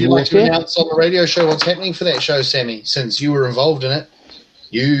 Inter-Island would you like to Warfare. announce on the radio show what's happening for that show, Sammy? Since you were involved in it,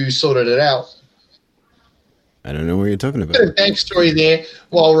 you sorted it out. I don't know what you're talking about. Bit of backstory there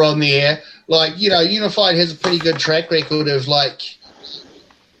while we're on the air. Like, Unified has a pretty good track record of, like,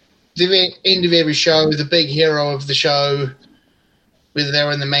 the end of every show, the big hero of the show, whether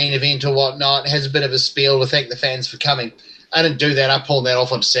they're in the main event or whatnot, has a bit of a spiel to thank the fans for coming. I didn't do that. I pulled that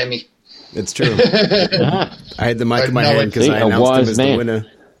off on Sammy. It's true. I had the mic in my hand because I announced him as the winner.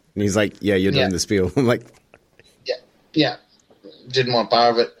 And he's like, yeah, you're doing the spiel. I'm like... Yeah. Didn't want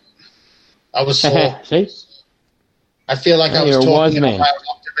part of it. I was sore. See? I feel like I was You're a wise talking in a man. higher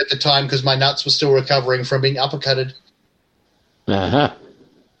octave at the time because my nuts were still recovering from being uppercutted.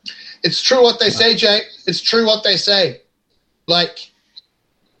 It's true what they say, Jay. It's true what they say. Like,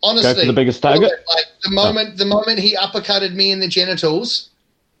 honestly, Go for the biggest target. Like the moment he uppercutted me in the genitals,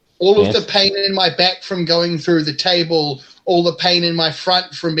 all of the pain in my back from going through the table, all the pain in my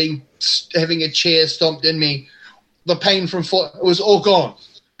front from having a chair stomped in me, the pain from foot, it was all gone.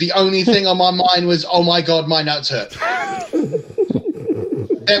 The only thing on my mind was, oh my God, my nuts hurt.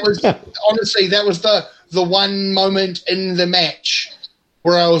 That was honestly, that was the one moment in the match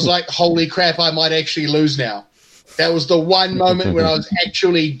where I was like, holy crap, I might actually lose now. That was the one moment where I was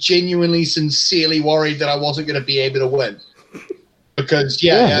actually genuinely, sincerely worried that I wasn't going to be able to win. Because,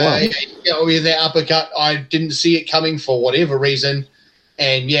 with that uppercut, I didn't see it coming for whatever reason.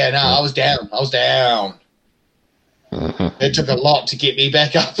 And, I was down. It took a lot to get me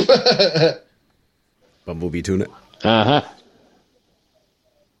back up. Bumblebee tuna.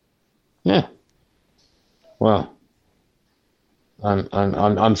 Yeah. Well,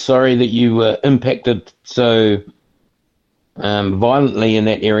 I'm sorry that you were impacted so violently in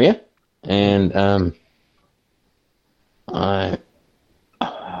that area, and I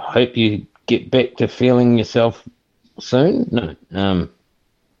hope you get back to feeling yourself soon. No.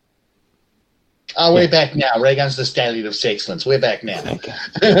 We're back now. Reagan's the stallion of sexlence. We're back now. Okay.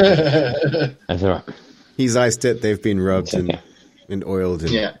 That's all right. He's iced it. They've been rubbed and oiled.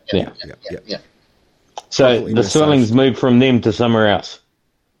 And, Yeah. So Probably the swelling's moved from them to somewhere else.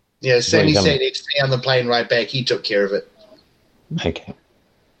 Yeah, Sammy Where you sat next to me on the plane right back. He took care of it. Okay.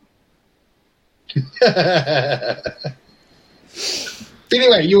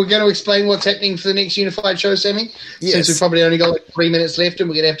 Anyway, you were going to explain what's happening for the next Unified show, Sammy? Yes. Since we've probably only got like 3 minutes left and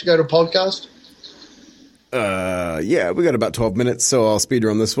we're going to have to go to a podcast. We got about 12 minutes, so I'll speed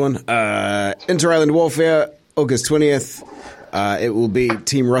run this one. Inter-Island Warfare, August 20th. It will be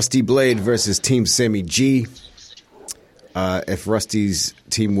Team Rusty Blade versus Team Sammy G. If Rusty's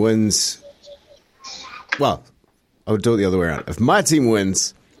team wins... Well, I would do it the other way around. If my team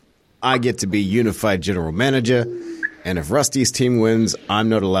wins, I get to be Unified General Manager. And if Rusty's team wins, I'm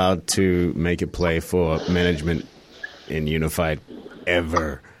not allowed to make a play for management in Unified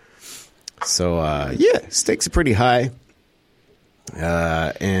ever. So, stakes are pretty high.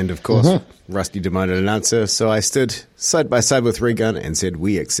 And, of course, Rusty demanded an answer, so I stood side by side with Gunn and said,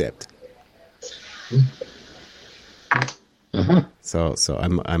 we accept. So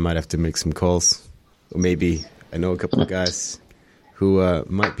I might have to make some calls. Or maybe I know a couple of guys who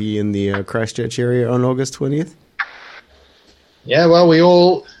might be in the Christchurch area on August 20th. Yeah, well, we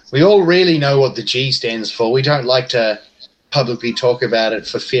all really know what the G stands for. We don't like to publicly talk about it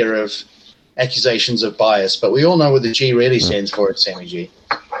for fear of accusations of bias, but we all know what the G really stands for at Sammy G.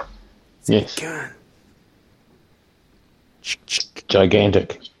 Yes.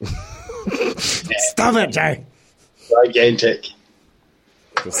 Gigantic. Stop it, Jay. Gigantic.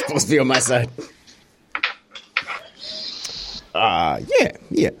 It's supposed to be on my side.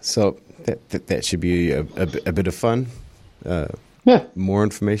 So that should be a bit of fun. More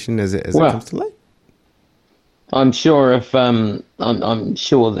information as it comes to light. I'm sure if I'm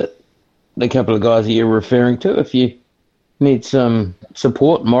sure that the couple of guys that you're referring to, if you need some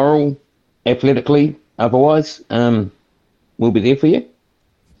support, moral, athletically, otherwise, we'll be there for you.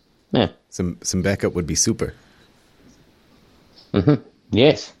 Yeah. Some backup would be super.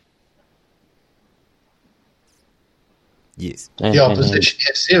 Yes. Yes. The opposition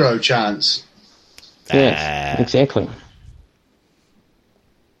has zero chance. Yes, exactly.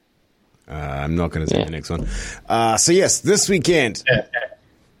 I'm not going to say the next one. So, yes, this weekend,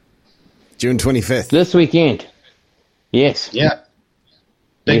 June 25th. This weekend. Yes. Yeah.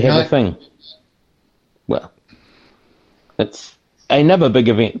 We Big have night. a thing. Well, it's another big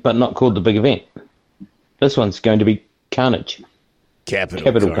event, but not called the big event. This one's going to be Carnage.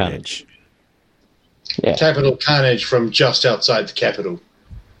 Capital Carnage. Yeah. Capital Carnage from just outside the capital.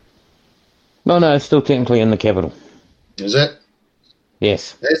 No, it's still technically in the capital. Is it?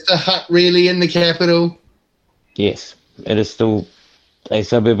 Yes. Is the hut really in the capital? Yes. It is still a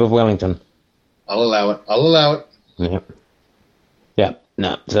suburb of Wellington. I'll allow it. Yeah. Yeah.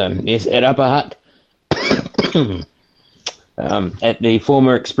 No. So, yes, at Upper Hutt, at the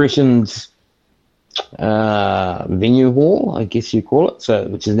former Expressions venue hall, I guess you call it, so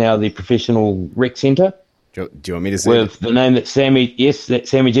which is now the Professional Rec Centre. Do you want me to say with the name that Sammy G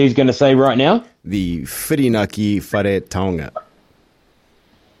is going to say right now? The Whirinaki Whare Taonga.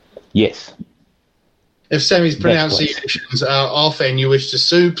 Yes. If Sammy's pronunciations are off and you wish to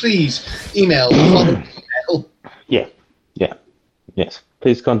sue, please email. Yeah. Yes.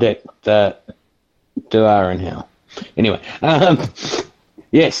 Please contact Duar and Hal. Anyway,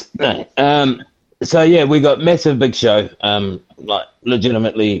 yes. No. So yeah, we got massive big show. Like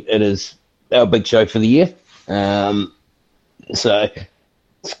legitimately, it is our big show for the year. So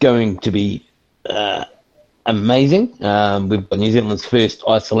it's going to be amazing. We've got New Zealand's first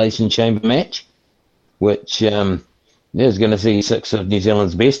isolation chamber match, which is going to see 6 of New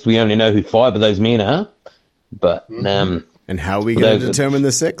Zealand's best. We only know who 5 of those men are, but and how are we going to determine the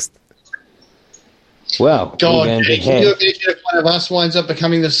 6th? Well, God, can you imagine if one of us winds up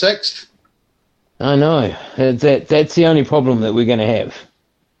becoming the 6th? I know. That's the only problem that we're going to have.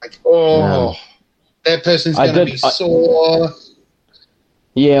 That person's going to be sore.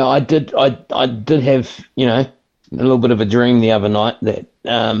 Yeah, I did have, a little bit of a dream the other night that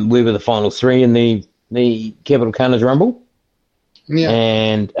we were the final 3 in the Capital Carnage Rumble. Yeah.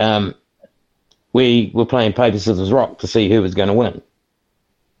 And we were playing paper, scissors, rock to see who was going to win.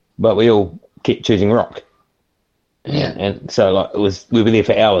 But we all kept choosing rock. Yeah. And so we were there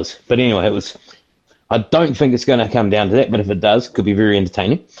for hours. But anyway, I don't think it's going to come down to that, but if it does, it could be very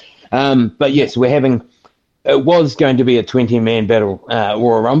entertaining. But yes, it was going to be a 20-man battle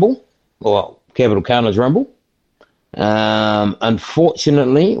Royal Rumble, or Capital Carnage Rumble.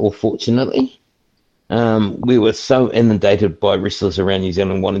 Unfortunately, or fortunately, we were so inundated by wrestlers around New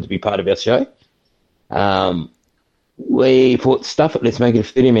Zealand wanting to be part of our show. We thought, stuff it, let's make it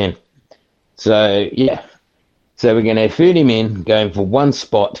a 30-man. So, yeah. So we're going to have 30 men going for one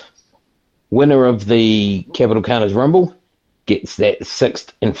spot. Winner of the Capital Carnage Rumble gets that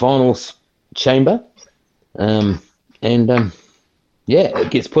 6th and finals chamber. It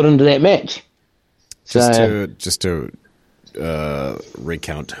gets put into that match. Just to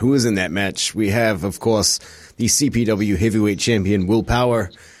recount who is in that match, we have, of course, the CPW heavyweight champion Will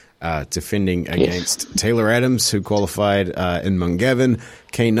Power defending against Taylor Adams, who qualified in Mungavin,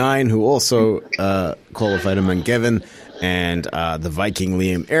 K9, who also qualified in Mungavin, and the Viking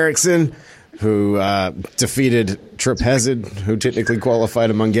Liam Erickson, who defeated Trip Hazard, who technically qualified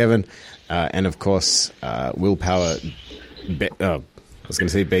in Mungavin. And of course, Will Power, I was going to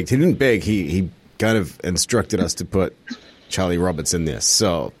say begged. He didn't beg. He kind of instructed us to put Charlie Roberts in there.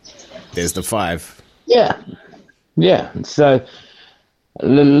 So there's the 5. Yeah. So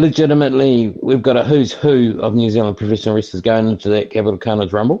legitimately, we've got a who's who of New Zealand professional wrestlers going into that Capital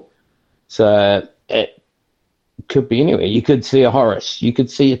Carnage Rumble. So it could be anywhere. You could see a Horace. You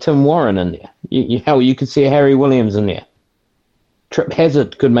could see a Tim Warren in there. You could see a Harry Williams in there. Trip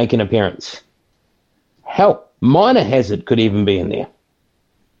Hazard could make an appearance. Hell, Minor Hazard could even be in there.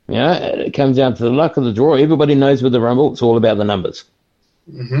 It comes down to the luck of the draw. Everybody knows with the Rumble, it's all about the numbers.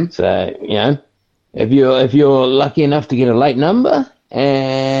 Mm-hmm. So, if you're lucky enough to get a late number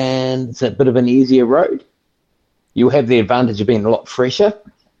and it's a bit of an easier road, you'll have the advantage of being a lot fresher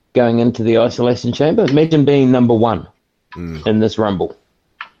going into the isolation chamber. Imagine being number 1 in this Rumble,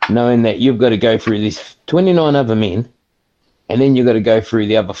 knowing that you've got to go through these 29 other men, and then you've got to go through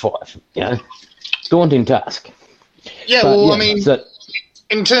the other 5. Daunting task. Yeah,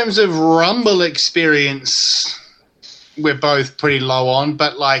 in terms of Rumble experience, we're both pretty low on,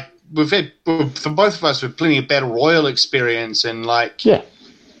 but we've had, for both of us, with plenty of Battle Royal experience, and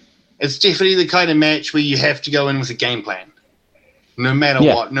it's definitely the kind of match where you have to go in with a game plan. No matter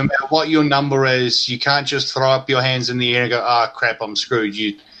what your number is, you can't just throw up your hands in the air and go, crap, I'm screwed.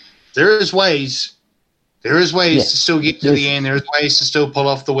 There is ways to still get to the end. There is ways to still pull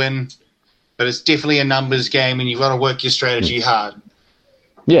off the win, but it's definitely a numbers game, and you've got to work your strategy hard.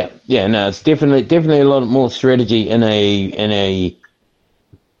 No, it's definitely a lot more strategy in a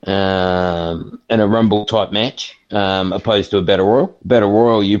Rumble type match, opposed to a Battle Royal. Battle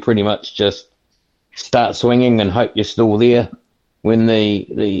Royal, you pretty much just start swinging and hope you're still there when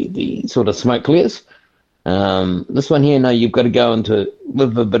the sort of smoke clears. This one here, no, you've got to go into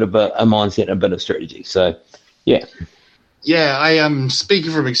with a bit of a mindset and a bit of strategy. So, yeah. Yeah, I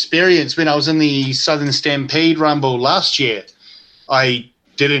speaking from experience, when I was in the Southern Stampede Rumble last year, I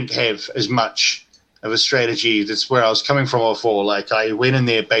didn't have as much of a strategy. That's where I was coming from before. Like, I went in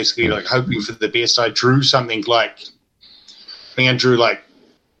there basically like hoping for the best. I drew something like, I think I drew like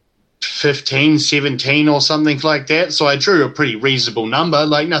 15, 17 or something like that. So I drew a pretty reasonable number,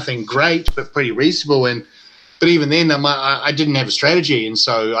 like nothing great, but pretty reasonable. But even then, I didn't have a strategy, and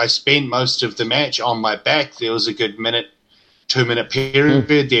so I spent most of the match on my back. There was a good 2-minute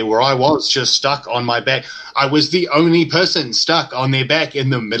period there where I was just stuck on my back. I was the only person stuck on their back in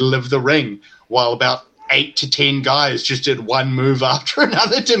the middle of the ring, while about 8 to 10 guys just did one move after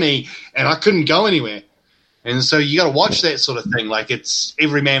another to me, and I couldn't go anywhere. And so you got to watch that sort of thing. Like, it's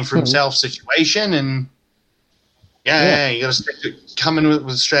every man for himself situation, and you got to come in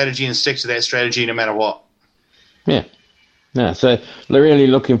with strategy and stick to that strategy no matter what. Yeah. No, so really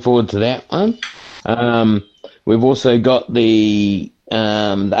looking forward to that one. We've also got the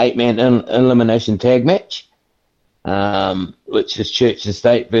 8-man elimination tag match, which is Church and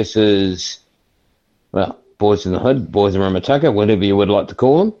State versus, Boys in the Hood, Boys in Ramataka, whatever you would like to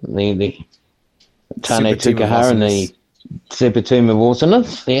call them. The Tane Tukahara and the Super Team of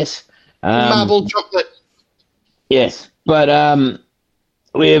Awesomeness, yes. Marble chocolate. Yes, but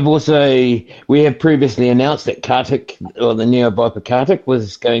we have previously announced that Kartik, or the Neo Viper Kartik,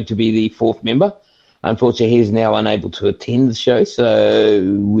 was going to be the 4th member. Unfortunately, he's now unable to attend the show, so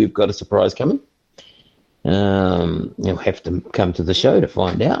we've got a surprise coming. You'll have to come to the show to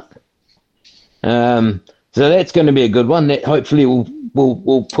find out. So that's going to be a good one. That hopefully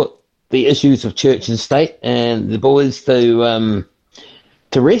will put the issues of Church and State and the boys to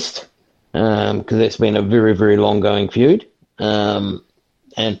rest, because that's been a very, very long going feud. So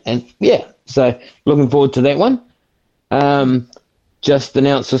looking forward to that one. Just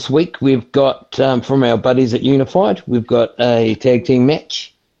announced this week, we've got, from our buddies at Unified, we've got a tag team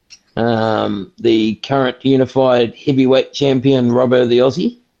match. The current Unified heavyweight champion, Robbo the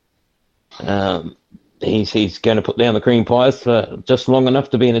Aussie, he's going to put down the cream pies for just long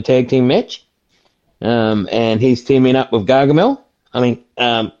enough to be in a tag team match. And he's teaming up with Gargamel.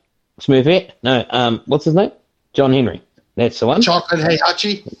 Smurfette. No, what's his name? John Henry. That's the one. Chocolate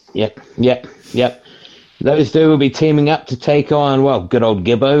Heihachi. Yep. Those two will be teaming up to take on, good old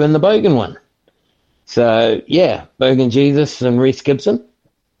Gibbo and the Bogan one. So, Bogan Jesus and Reese Gibson.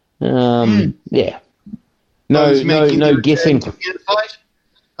 No guessing. Both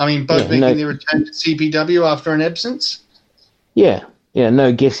making their return to CPW after an absence. Yeah,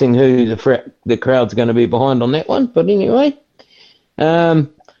 no guessing who the crowd's going to be behind on that one. But anyway,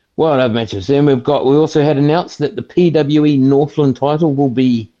 other matches. Then we also had announced that the PWE Northland title will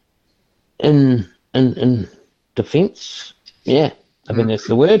be in defence. Yeah, I think that's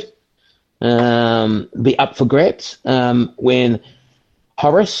the word. Be up for grabs when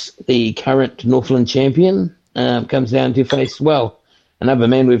Horace, the current Northland champion, comes down to face, another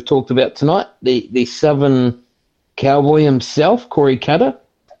man we've talked about tonight, the Southern Cowboy himself, Corey Cutter,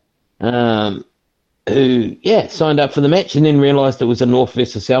 who signed up for the match and then realised it was a North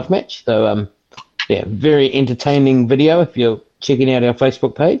versus South match. So, very entertaining video if you're checking out our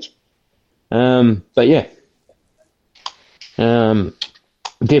Facebook page.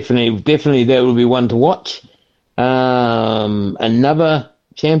 Definitely that will be one to watch. Another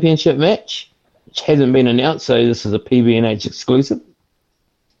championship match, which hasn't been announced, so this is a PB&H exclusive,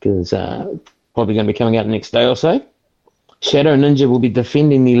 because probably going to be coming out the next day or so. Shadow Ninja will be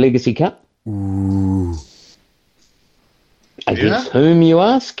defending the Legacy Cup. Ooh. Against whom, you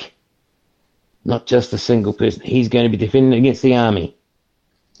ask? Not just a single person. He's going to be defending against the army.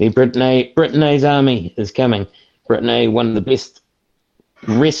 The Brittany's army is coming. Brittany, one of the best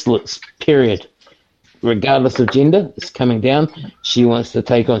wrestlers, period. Regardless of gender, is coming down. She wants to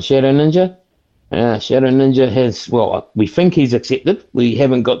take on Shadow Ninja. Shadow Ninja has, we think he's accepted. We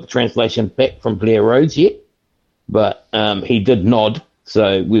haven't got the translation back from Blair Rhodes yet, but he did nod,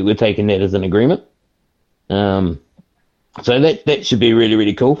 so we're taking that as an agreement. So that should be really,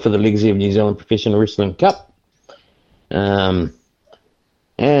 really cool for the Legacy of New Zealand Professional Wrestling Cup. And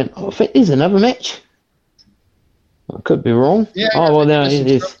I think there's another match. I could be wrong. There's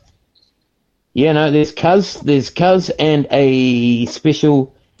Cuz and a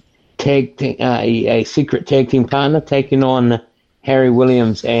special a secret tag team partner taking on Harry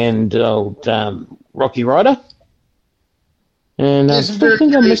Williams and Rocky Ryder. And I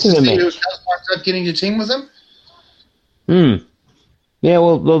think I'm missing a match. Getting to team with him. Yeah,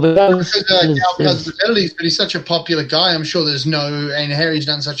 the Cuz abilities, but he's such a popular guy. I'm sure and Harry's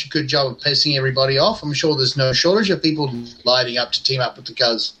done such a good job of pissing everybody off. I'm sure there's no shortage of people lining up to team up with the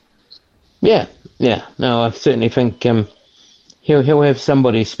Cuz. Yeah. No, I certainly think he'll have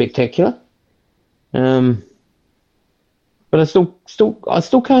somebody spectacular. But I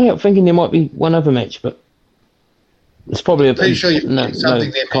still can't help thinking there might be one other match, but it's probably Pretty sure you're no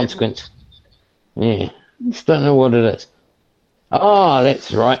something there, man. consequence. Yeah, just don't know what it is. Oh,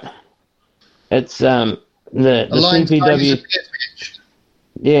 that's right. It's the CPW. Match.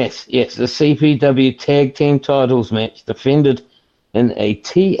 Yes, the CPW Tag Team Titles match defended in a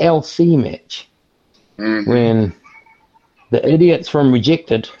TLC match when the idiots from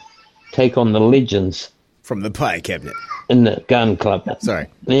Rejected take on the legends From the pie cabinet. in the Gun Club. Sorry.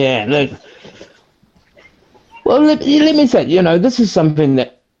 Yeah. Well, let me say, this is something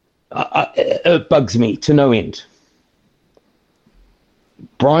that it bugs me to no end.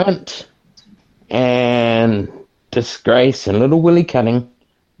 Bryant and Disgrace and Little Willie Cutting,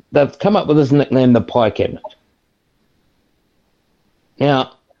 they've come up with this nickname, the Pie Cabinet.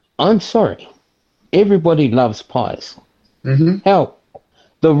 Now, I'm sorry. Everybody loves pies. Mm-hmm. Hell,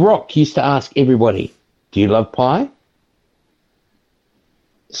 The Rock used to ask everybody, do you love pie?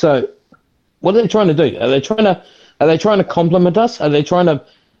 So, what are they trying to do? Are they trying to compliment us? Are they trying to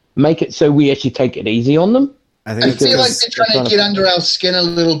make it so we actually take it easy on them? I I feel like they're trying to get under our skin a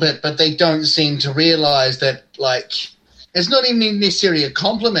little bit, but they don't seem to realize that, it's not even necessarily a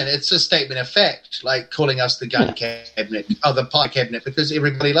compliment. It's a statement of fact, like calling us the gun cabinet, or the pie cabinet, because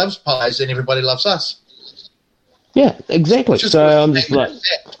everybody loves pies and everybody loves us. Yeah, exactly. So I'm just like,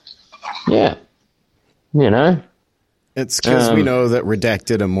 yeah, It's because we know that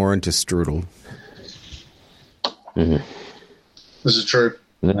Redacted are more into strudel. Mm-hmm. This is true.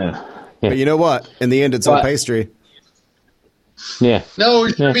 Yeah. But you know what? In the end, it's all pastry. Yeah. No,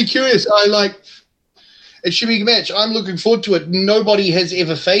 it should be curious. It should be a match. I'm looking forward to it. Nobody has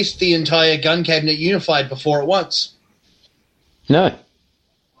ever faced the entire gun cabinet unified before at once. No.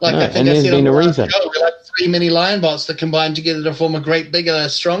 I think and I there's said been a on the reason. last show, we're like 3 mini lion bots that combine together to form a great, bigger,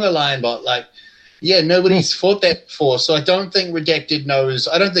 stronger lion bot. Nobody's fought that before, so I don't think Redacted knows.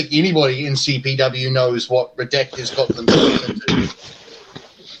 I don't think anybody in CPW knows what Redacted's got themselves into.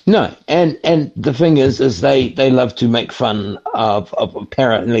 No, and the thing is they love to make fun of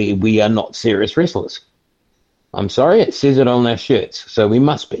apparently we are not serious wrestlers. I'm sorry, it says it on our shirts, so we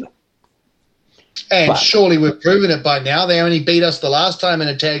must be. And surely we've proven it by now. They only beat us the last time in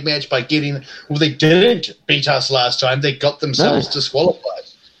a tag match by getting... Well, they didn't beat us last time. They got themselves disqualified.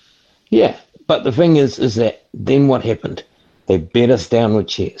 Yeah, but the thing is that then what happened? They beat us down with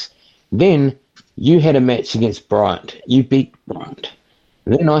chairs. Then you had a match against Bryant. You beat Bryant.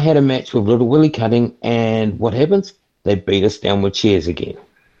 Then I had a match with Little Willie Cutting, and what happens? They beat us down with chairs again.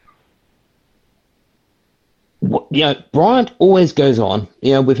 Bryant always goes on.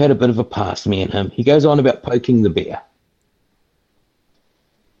 We've had a bit of a past, me and him. He goes on about poking the bear.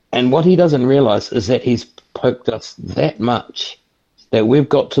 And what he doesn't realize is that he's poked us that much that we've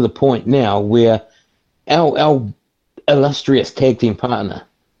got to the point now where our illustrious tag team partner,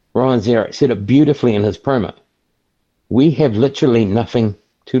 Ryan Zarek, said it beautifully in his promo. We have literally nothing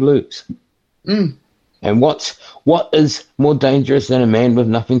to lose. Mm. And what is more dangerous than a man with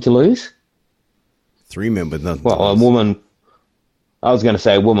nothing to lose? 3 men with nothing. Well, a woman. I was going to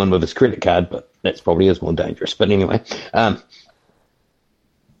say a woman with his credit card, but that's probably is more dangerous. But anyway,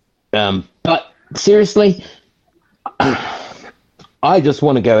 but seriously, I just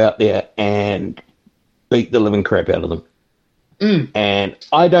want to go out there and beat the living crap out of them. Mm. And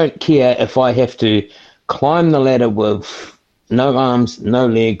I don't care if I have to climb the ladder with no arms, no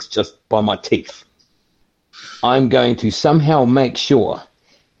legs, just by my teeth. I'm going to somehow make sure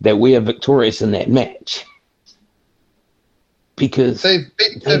that we are victorious in that match. Because they've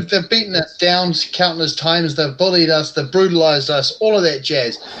beaten us down countless times. They've bullied us. They've brutalized us. All of that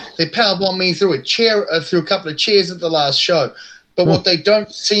jazz. They powerbombed me through a chair, through a couple of chairs at the last show. But what they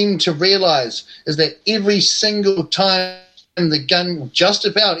don't seem to realize is that every single time just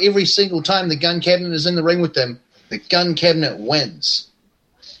about every single time the gun cabinet is in the ring with them, the gun cabinet wins.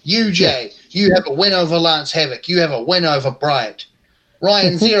 You, Jay, you have a win over Lance Havoc. You have a win over Bryant.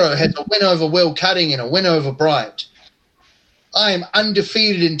 Ryan Zero has a win over Will Cutting and a win over Bryant. I am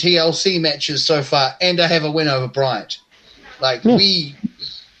undefeated in TLC matches so far, and I have a win over Bryant.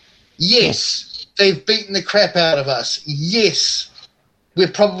 Yes, they've beaten the crap out of us. Yes, we're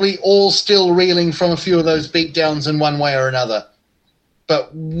probably all still reeling from a few of those beatdowns in one way or another.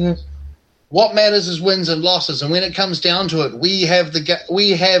 But what matters is wins and losses, and when it comes down to it, we have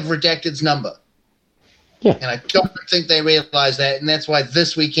Redacted's number. Yeah. And I don't think they realize that, and that's why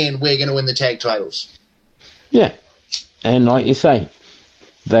this weekend we're going to win the tag titles. Yeah. And like you say,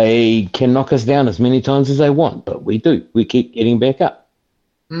 they can knock us down as many times as they want, but we do. We keep getting back up.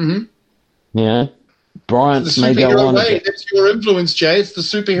 Mm-hmm. Yeah. Bryant The may go superhero on. way. That's your influence, Jay. It's the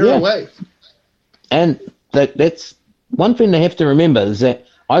superhero way. And that's one thing they have to remember is that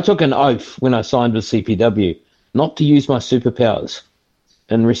I took an oath when I signed with CPW not to use my superpowers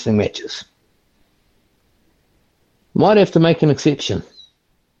in wrestling matches. Might have to make an exception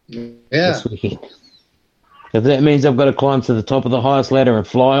this weekend. If that means I've got to climb to the top of the highest ladder and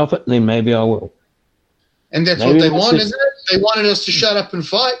fly off it, then maybe I will. And that's what they want, isn't it? They wanted us to shut up and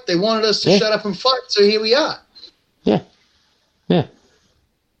fight. They wanted us to shut up and fight, so here we are. Yeah. Yeah.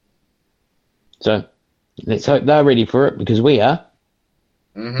 So let's hope they're ready for it, because we are.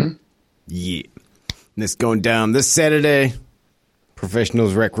 Mm-hmm. Yeah. And it's going down this Saturday.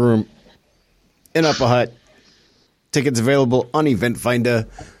 Professionals Rec Room in Upper Hutt. Tickets available on Event Finder.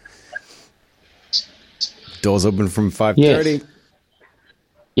 Doors open from 5:30.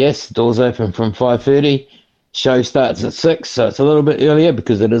 Yes, doors open from 5:30. Show starts at 6, so it's a little bit earlier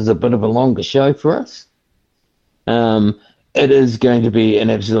because it is a bit of a longer show for us. It is going to be an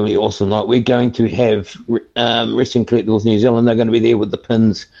absolutely awesome night. We're going to have Wrestling Collectibles New Zealand. They're going to be there with the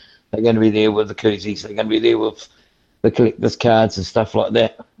pins. They're going to be there with the koozies. They're going to be there with the collector's cards and stuff like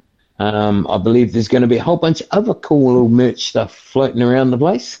that. I believe there's going to be a whole bunch of other cool little merch stuff floating around the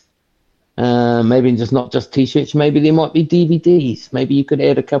place. Maybe just not just T-shirts. Maybe there might be DVDs. Maybe you could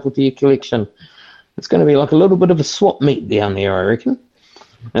add a couple to your collection. It's going to be like a little bit of a swap meet down there, I reckon.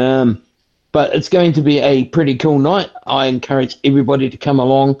 But it's going to be a pretty cool night. I encourage everybody to come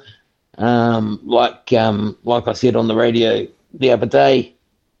along. Like I said on the radio the other day,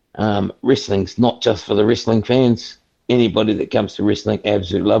 wrestling's not just for the wrestling fans. Anybody that comes to wrestling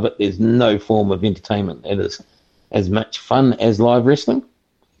absolutely love it. There's no form of entertainment that is as much fun as live wrestling.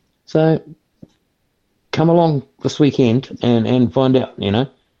 So come along this weekend and find out, you know.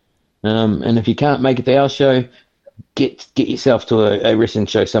 And if you can't make it to our show, get yourself to a wrestling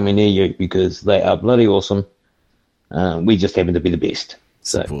show somewhere near you, because they are bloody awesome. We just happen to be the best.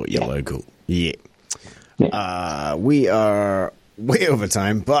 So, support your local. Yeah. We are way over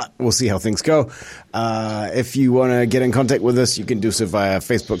time, but we'll see how things go. If you want to get in contact with us, you can do so via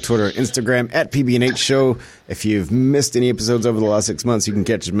Facebook, Twitter, Instagram at PB&H Show. If you've missed any episodes over the last 6 months, you can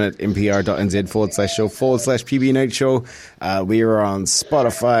catch them at npr.nz/show/PB&H Show. We are on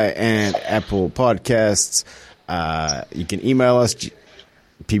Spotify and Apple Podcasts. You can email us,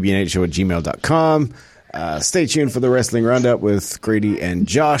 pbnhshow@gmail.com. Stay tuned for the Wrestling Roundup with Grady and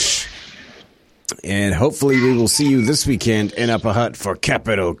Josh. And hopefully we will see you this weekend in Upper Hutt for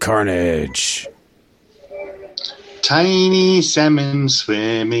Capital Carnage. Tiny salmon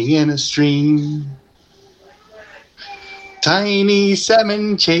swimming in a stream. Tiny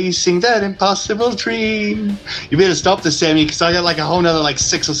salmon chasing that impossible dream. You better stop this, Sammy, because I got like a whole nother like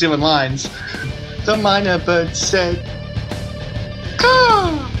 6 or 7 lines. The minor bird said,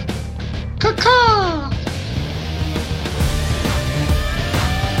 caw, caw, caw.